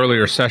 One of the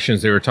earlier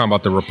sessions, they were talking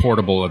about the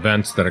reportable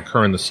events that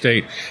occur in the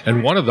state,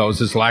 and one of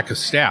those is lack of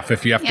staff.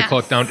 If you have to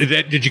collect down,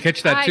 did you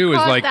catch that too?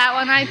 I caught that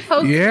when I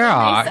posted. Yeah,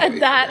 I said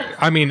that.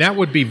 I mean, that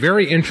would be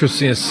very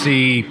interesting to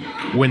see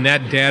when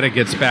that data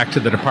gets back to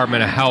the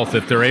Department of Health,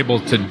 if they're able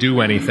to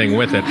do anything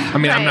with it. I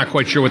mean, I'm not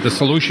quite sure what the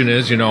solution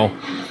is.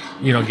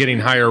 Getting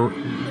higher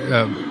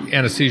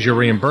anesthesia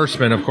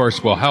reimbursement, of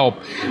course, will help.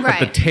 But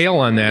the tail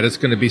on that is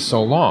going to be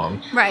so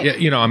long. Right.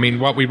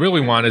 What we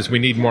really want is we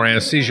need more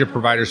anesthesia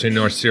providers and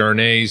more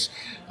CRNAs,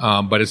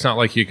 but it's not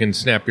like you can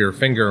snap your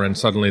finger and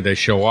suddenly they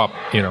show up,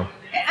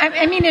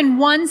 I mean, in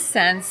one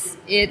sense,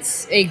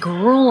 it's a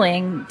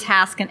grueling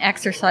task and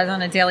exercise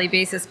on a daily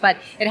basis, but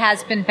it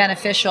has been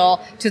beneficial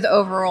to the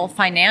overall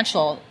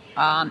financial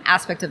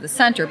aspect of the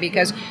center,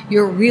 because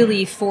you're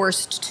really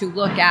forced to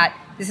look at,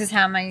 this is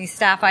how many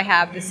staff I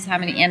have, this is how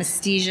many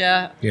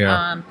anesthesia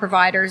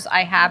providers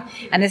I have,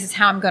 and this is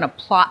how I'm going to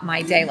plot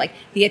my day. Like,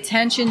 the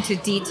attention to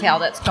detail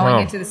that's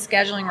going into the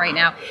scheduling right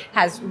now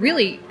has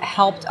really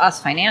helped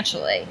us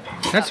financially.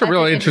 That's a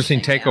really interesting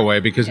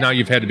takeaway, because now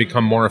you've had to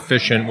become more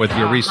efficient with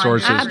your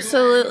resources.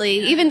 Absolutely.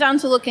 Even down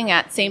to looking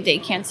at same-day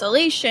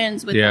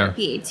cancellations with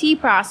the PAT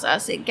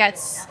process, it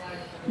gets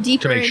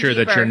deeper to make sure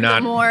that you're not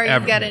the more you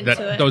get into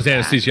that those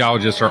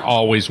anesthesiologists are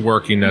always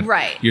working.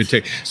 That you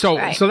take. So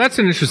that's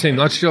an interesting.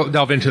 Let's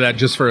delve into that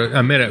just for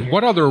a minute.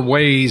 What other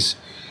ways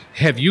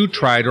have you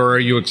tried, or are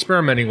you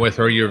experimenting with,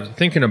 or you're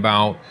thinking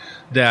about,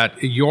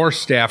 that your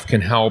staff can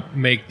help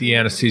make the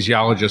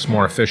anesthesiologist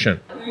more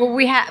efficient? Well,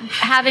 we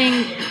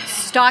having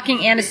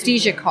stocking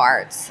anesthesia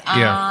carts,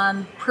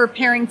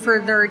 preparing for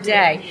their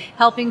day,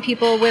 helping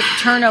people with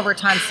turnover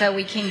time so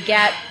we can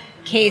get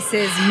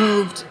cases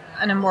moved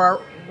in a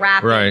more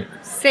rapid,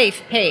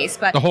 safe pace.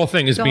 But the whole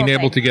thing is being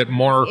able to get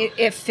more.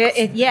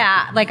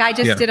 Like I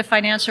just did a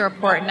financial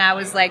report, and I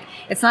was like,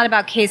 it's not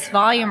about case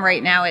volume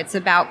right now. It's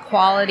about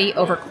quality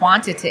over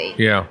quantity.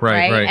 Yeah,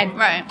 right.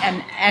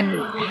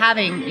 And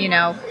having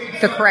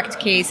the correct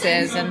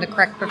cases and the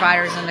correct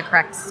providers and the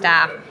correct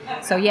staff.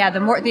 So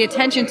the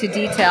attention to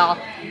detail.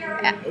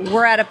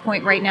 We're at a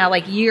point right now,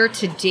 like year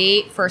to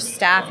date for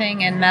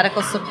staffing and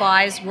medical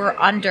supplies, we're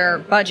under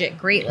budget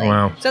greatly.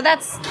 Wow. So that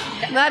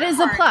is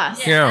a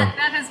plus.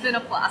 That has been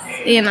a plus.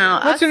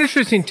 That's an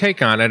interesting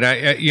take on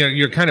it.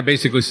 You're kind of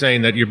basically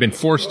saying that you've been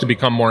forced to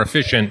become more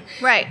efficient,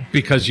 right?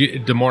 Because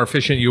the more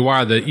efficient you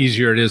are, the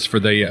easier it is for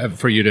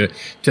you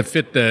to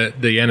fit the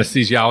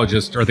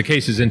anesthesiologist or the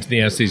cases into the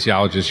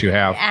anesthesiologist you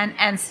have,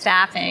 and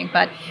staffing.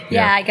 But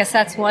I guess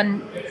that's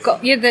one.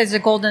 There's a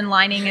golden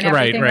lining and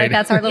everything. Right.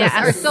 That's our little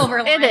our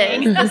silver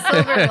lining. It is the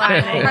silver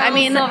lining. I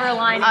mean,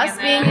 us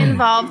being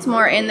involved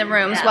more in the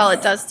rooms, while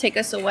it does take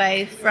us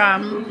away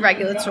from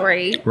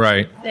regulatory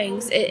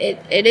things,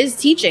 it is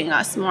teaching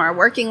us more,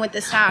 working with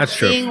the staff,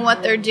 seeing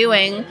what they're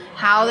doing,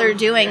 how they're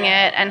doing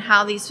it, and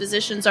how these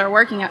physicians are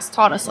working has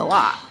taught us a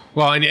lot.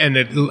 Well, and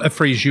it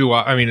frees you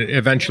up. I mean,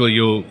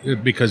 eventually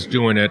because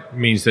doing it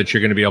means that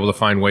you're going to be able to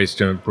find ways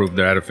to improve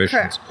that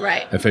efficiency.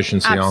 Right.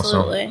 Efficiency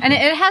Absolutely. also. And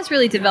it has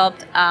really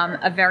developed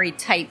a very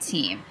tight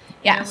team.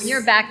 Yes. When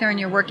you're back there and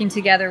you're working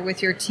together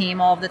with your team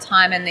all the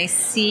time and they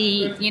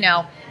see,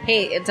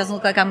 hey, it doesn't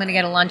look like I'm going to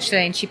get a lunch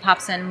today, and she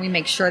pops in and we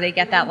make sure they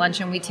get that lunch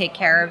and we take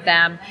care of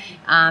them,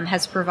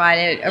 has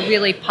provided a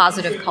really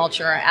positive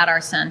culture at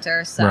our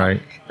center. So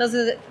those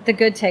are the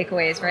good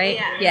takeaways, right?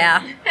 Yes.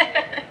 Yeah.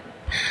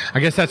 I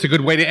guess that's a good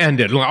way to end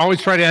it.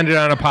 Always try to end it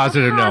on a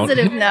positive note.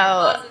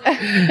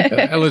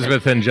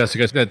 Elizabeth and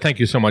Jessica, thank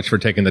you so much for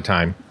taking the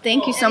time.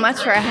 Thank you so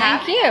much for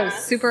having me. Thank you.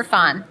 Super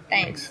fun.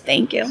 Thanks.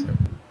 Thank you.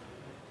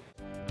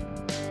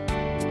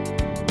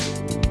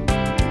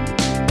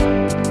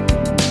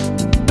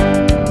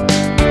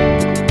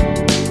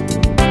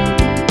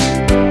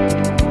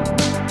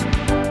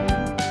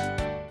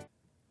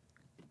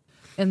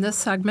 In this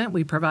segment,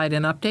 we provide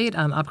an update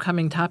on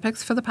upcoming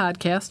topics for the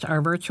podcast,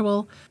 our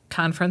virtual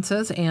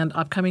conferences, and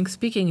upcoming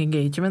speaking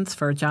engagements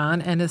for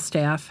John and his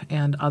staff,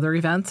 and other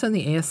events in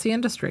the ASC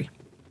industry.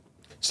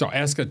 So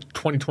ASCA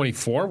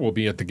 2024 will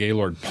be at the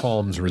Gaylord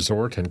Palms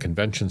Resort and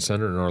Convention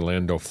Center in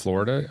Orlando,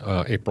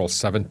 Florida, April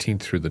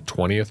 17th through the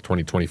 20th,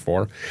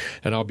 2024.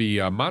 And I'll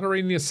be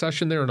moderating a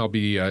session there, and I'll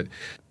be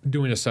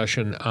doing a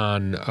session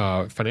on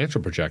financial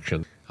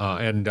projection.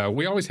 And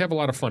we always have a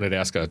lot of fun at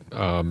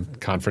ASCA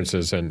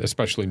conferences, and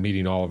especially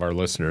meeting all of our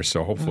listeners.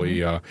 So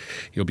hopefully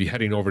you'll be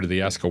heading over to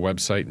the ASCA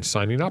website and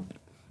signing up.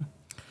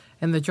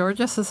 And the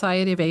Georgia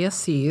Society of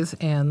ASCs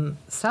and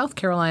South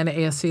Carolina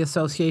ASC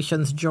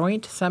Association's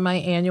joint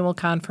semi-annual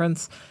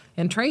conference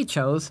and trade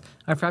shows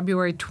are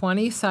February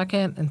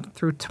 22nd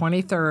through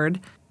 23rd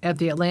at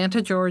the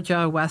Atlanta,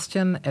 Georgia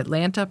Westin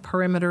Atlanta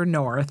Perimeter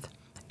North,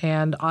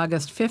 and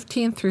August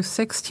 15th through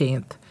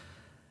 16th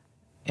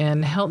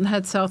in Hilton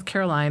Head, South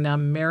Carolina,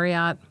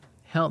 Marriott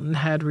Hilton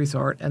Head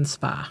Resort and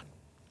Spa.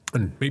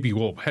 And maybe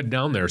we'll head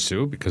down there,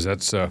 Sue, because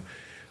that's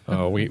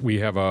we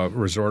have a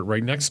resort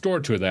right next door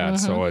to that,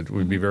 so it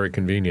would be very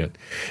convenient.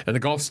 And the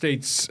Gulf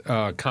States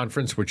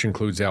Conference, which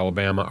includes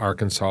Alabama,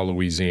 Arkansas,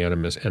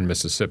 Louisiana, and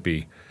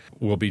Mississippi,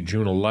 will be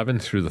June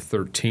 11th through the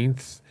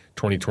 13th,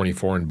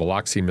 2024 in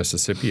Biloxi,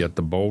 Mississippi at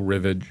the Beau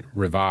Rivage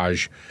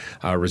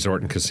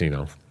Resort and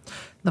Casino.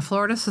 The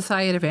Florida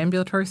Society of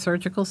Ambulatory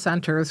Surgical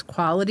Centers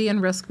Quality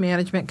and Risk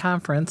Management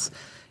Conference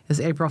is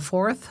April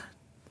 4th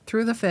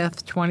through the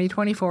 5th,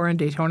 2024 in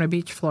Daytona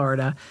Beach,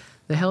 Florida,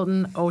 the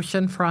Hilton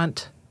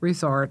Oceanfront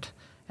Resort,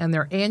 and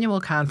their annual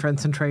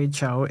conference and trade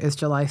show is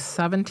July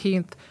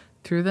 17th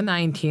through the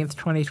 19th,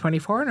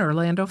 2024 in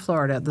Orlando,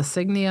 Florida at the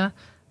Signia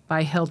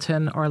by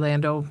Hilton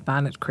Orlando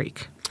Bonnet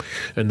Creek.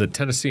 And the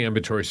Tennessee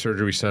Ambulatory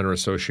Surgery Center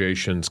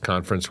Association's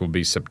conference will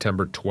be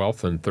September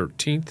 12th and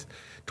 13th,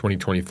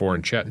 2024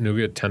 in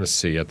Chattanooga,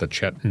 Tennessee at the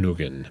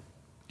Chattanoogan.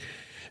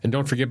 And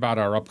don't forget about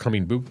our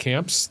upcoming boot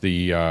camps.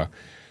 The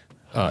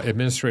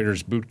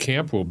Administrators Boot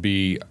Camp will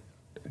be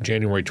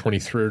January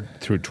 23rd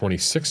through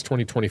 26th,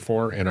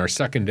 2024, and our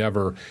second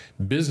ever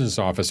Business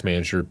Office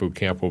Manager Boot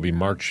Camp will be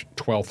March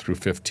 12th through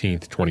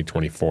 15th,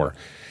 2024.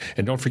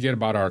 And don't forget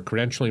about our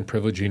Credentialing,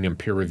 Privileging, and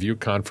Peer Review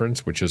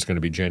Conference, which is going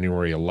to be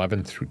January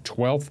 11th through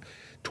 12th,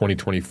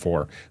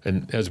 2024.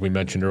 And as we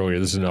mentioned earlier,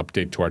 this is an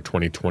update to our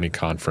 2020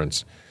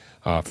 conference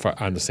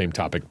on the same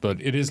topic, but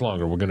it is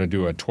longer. We're going to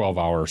do a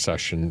 12-hour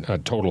session, a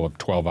total of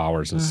 12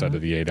 hours instead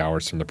of the 8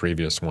 hours from the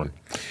previous one.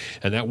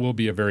 And that will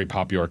be a very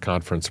popular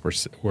conference,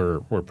 we're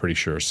pretty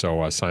sure.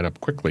 So sign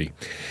up quickly.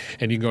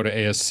 And you can go to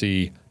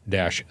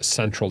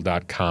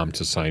asc-central.com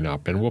to sign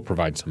up, and we'll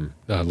provide some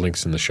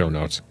links in the show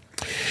notes.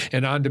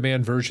 And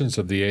on-demand versions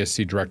of the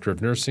ASC Director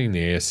of Nursing,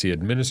 the ASC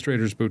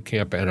Administrators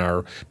Bootcamp, and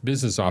our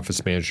Business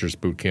Office Managers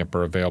Bootcamp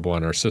are available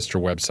on our sister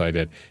website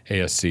at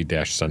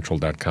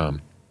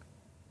asc-central.com.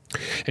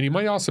 And you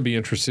might also be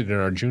interested in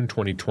our June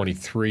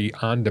 2023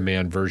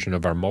 on-demand version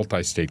of our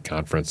multi-state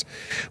conference,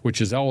 which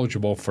is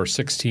eligible for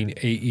 16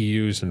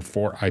 AEUs and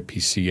 4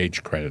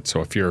 IPCH credits. So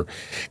if you're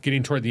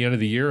getting toward the end of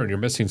the year and you're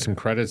missing some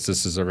credits,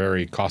 this is a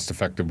very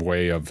cost-effective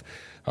way of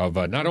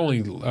not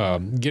only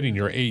getting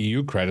your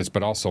AEU credits,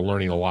 but also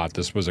learning a lot.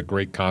 This was a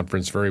great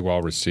conference, very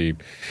well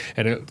received,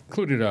 and it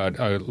included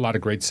a lot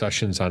of great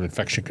sessions on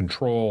infection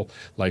control,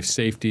 life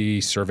safety,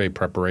 survey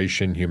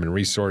preparation, human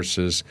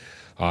resources,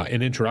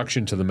 an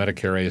introduction to the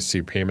Medicare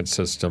ASC payment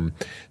system,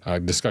 a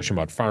discussion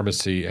about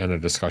pharmacy, and a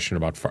discussion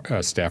about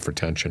staff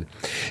retention.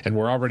 And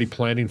we're already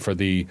planning for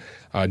the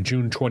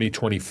June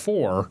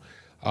 2024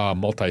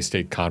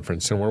 multi-state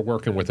conference, and we're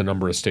working with a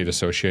number of state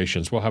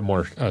associations. We'll have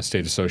more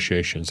state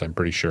associations, I'm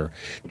pretty sure,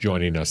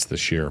 joining us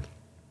this year.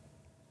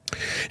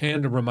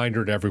 And a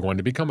reminder to everyone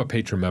to become a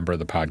patron member of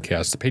the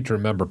podcast. The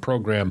Patron Member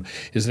Program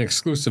is an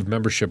exclusive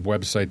membership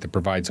website that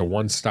provides a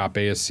one-stop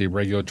ASC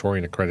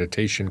regulatory and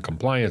accreditation,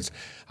 compliance,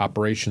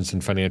 operations,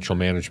 and financial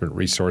management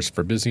resource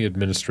for busy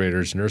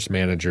administrators, nurse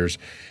managers,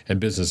 and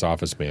business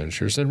office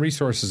managers. And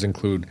resources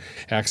include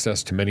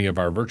access to many of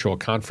our virtual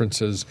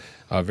conferences,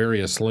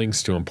 various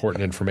links to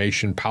important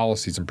information,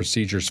 policies and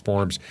procedures,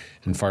 forms,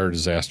 and fire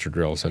disaster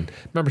drills. And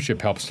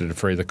membership helps to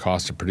defray the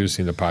cost of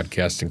producing the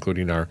podcast,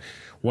 including our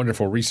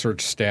wonderful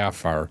research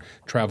staff, our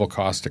travel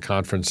costs to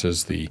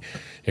conferences, the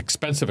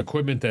expensive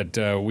equipment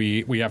that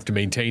we have to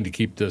maintain to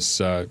keep this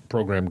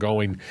program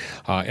going,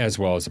 as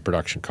well as the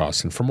production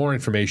costs. And for more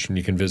information,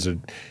 you can visit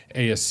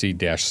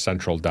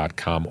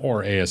asc-central.com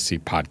or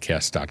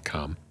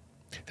ascpodcast.com.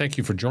 Thank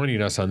you for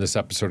joining us on this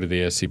episode of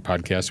the ASC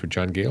Podcast with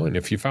John Gailey. And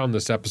if you found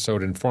this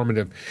episode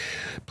informative,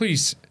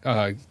 please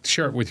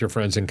share it with your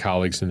friends and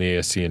colleagues in the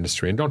ASC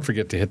industry. And don't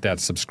forget to hit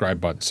that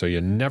subscribe button so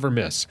you never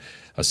miss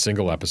a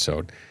single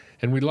episode.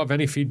 And we'd love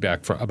any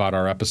feedback about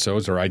our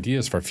episodes or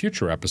ideas for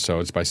future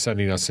episodes by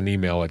sending us an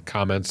email at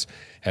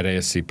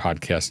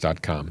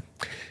comments@ascpodcast.com.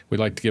 We'd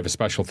like to give a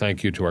special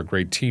thank you to our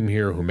great team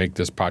here who make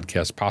this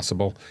podcast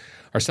possible.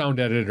 Our sound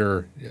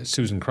editor,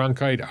 Susan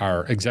Cronkite,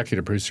 our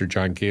executive producer,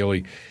 John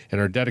Gailey,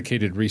 and our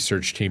dedicated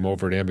research team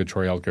over at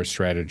Ambulatory Healthcare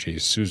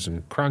Strategies,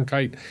 Susan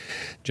Cronkite,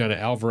 Jenna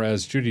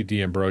Alvarez, Judy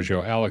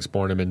D'Ambrosio, Alex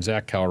Borneman,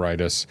 Zach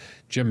Calritis,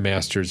 Jim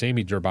Masters,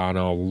 Amy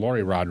Durbano,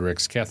 Lori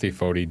Rodericks, Kathy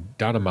Foti,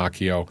 Donna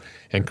Macchio,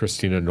 and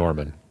Christina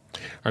Norman.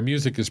 Our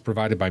music is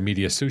provided by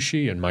Media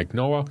Sushi and Mike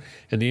Noah,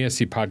 and the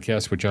ASC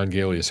Podcast with John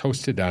Gailey is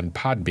hosted on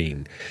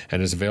Podbean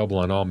and is available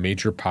on all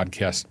major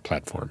podcast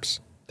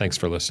platforms. Thanks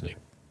for listening.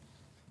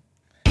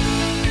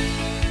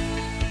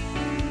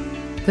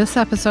 This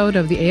episode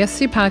of the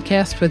ASC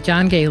Podcast with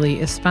John Gailey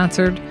is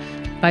sponsored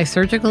by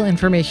Surgical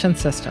Information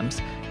Systems,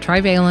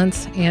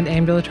 Trivalence, and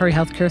Ambulatory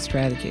Healthcare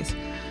Strategies.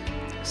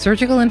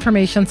 Surgical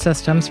Information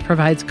Systems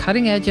provides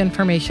cutting-edge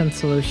information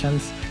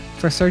solutions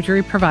for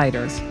surgery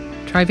providers.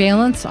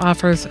 Trivalence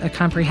offers a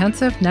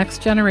comprehensive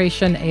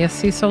next-generation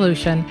ASC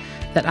solution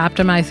that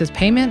optimizes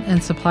payment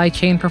and supply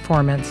chain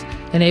performance,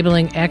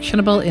 enabling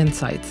actionable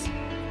insights.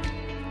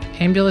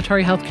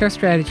 Ambulatory Healthcare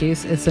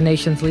Strategies is the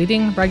nation's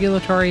leading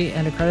regulatory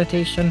and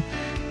accreditation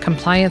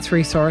compliance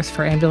resource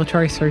for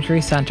ambulatory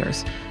surgery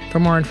centers. For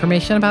more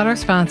information about our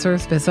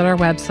sponsors, visit our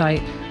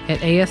website at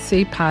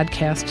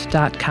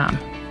ascpodcast.com.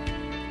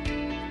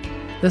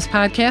 This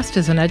podcast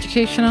is an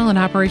educational and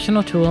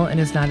operational tool and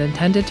is not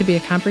intended to be a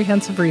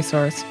comprehensive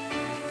resource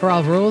for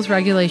all rules,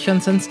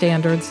 regulations, and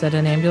standards that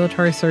an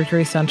ambulatory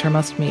surgery center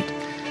must meet.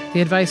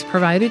 The advice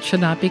provided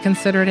should not be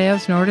considered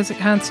as, nor does it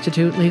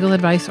constitute, legal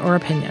advice or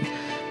opinion.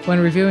 When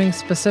reviewing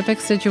specific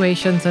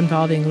situations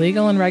involving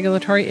legal and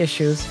regulatory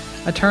issues,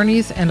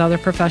 attorneys and other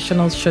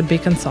professionals should be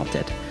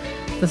consulted.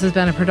 This has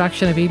been a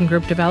production of Eden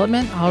Group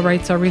Development. All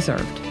rights are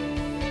reserved.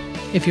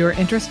 If you are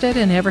interested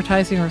in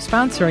advertising or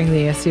sponsoring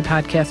the ASC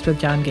Podcast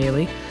with John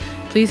Gailey,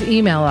 please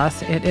email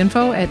us at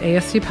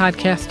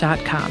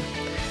info@ascpodcast.com.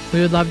 We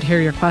would love to hear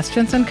your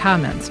questions and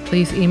comments.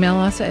 Please email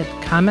us at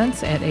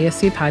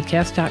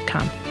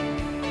comments@ascpodcast.com.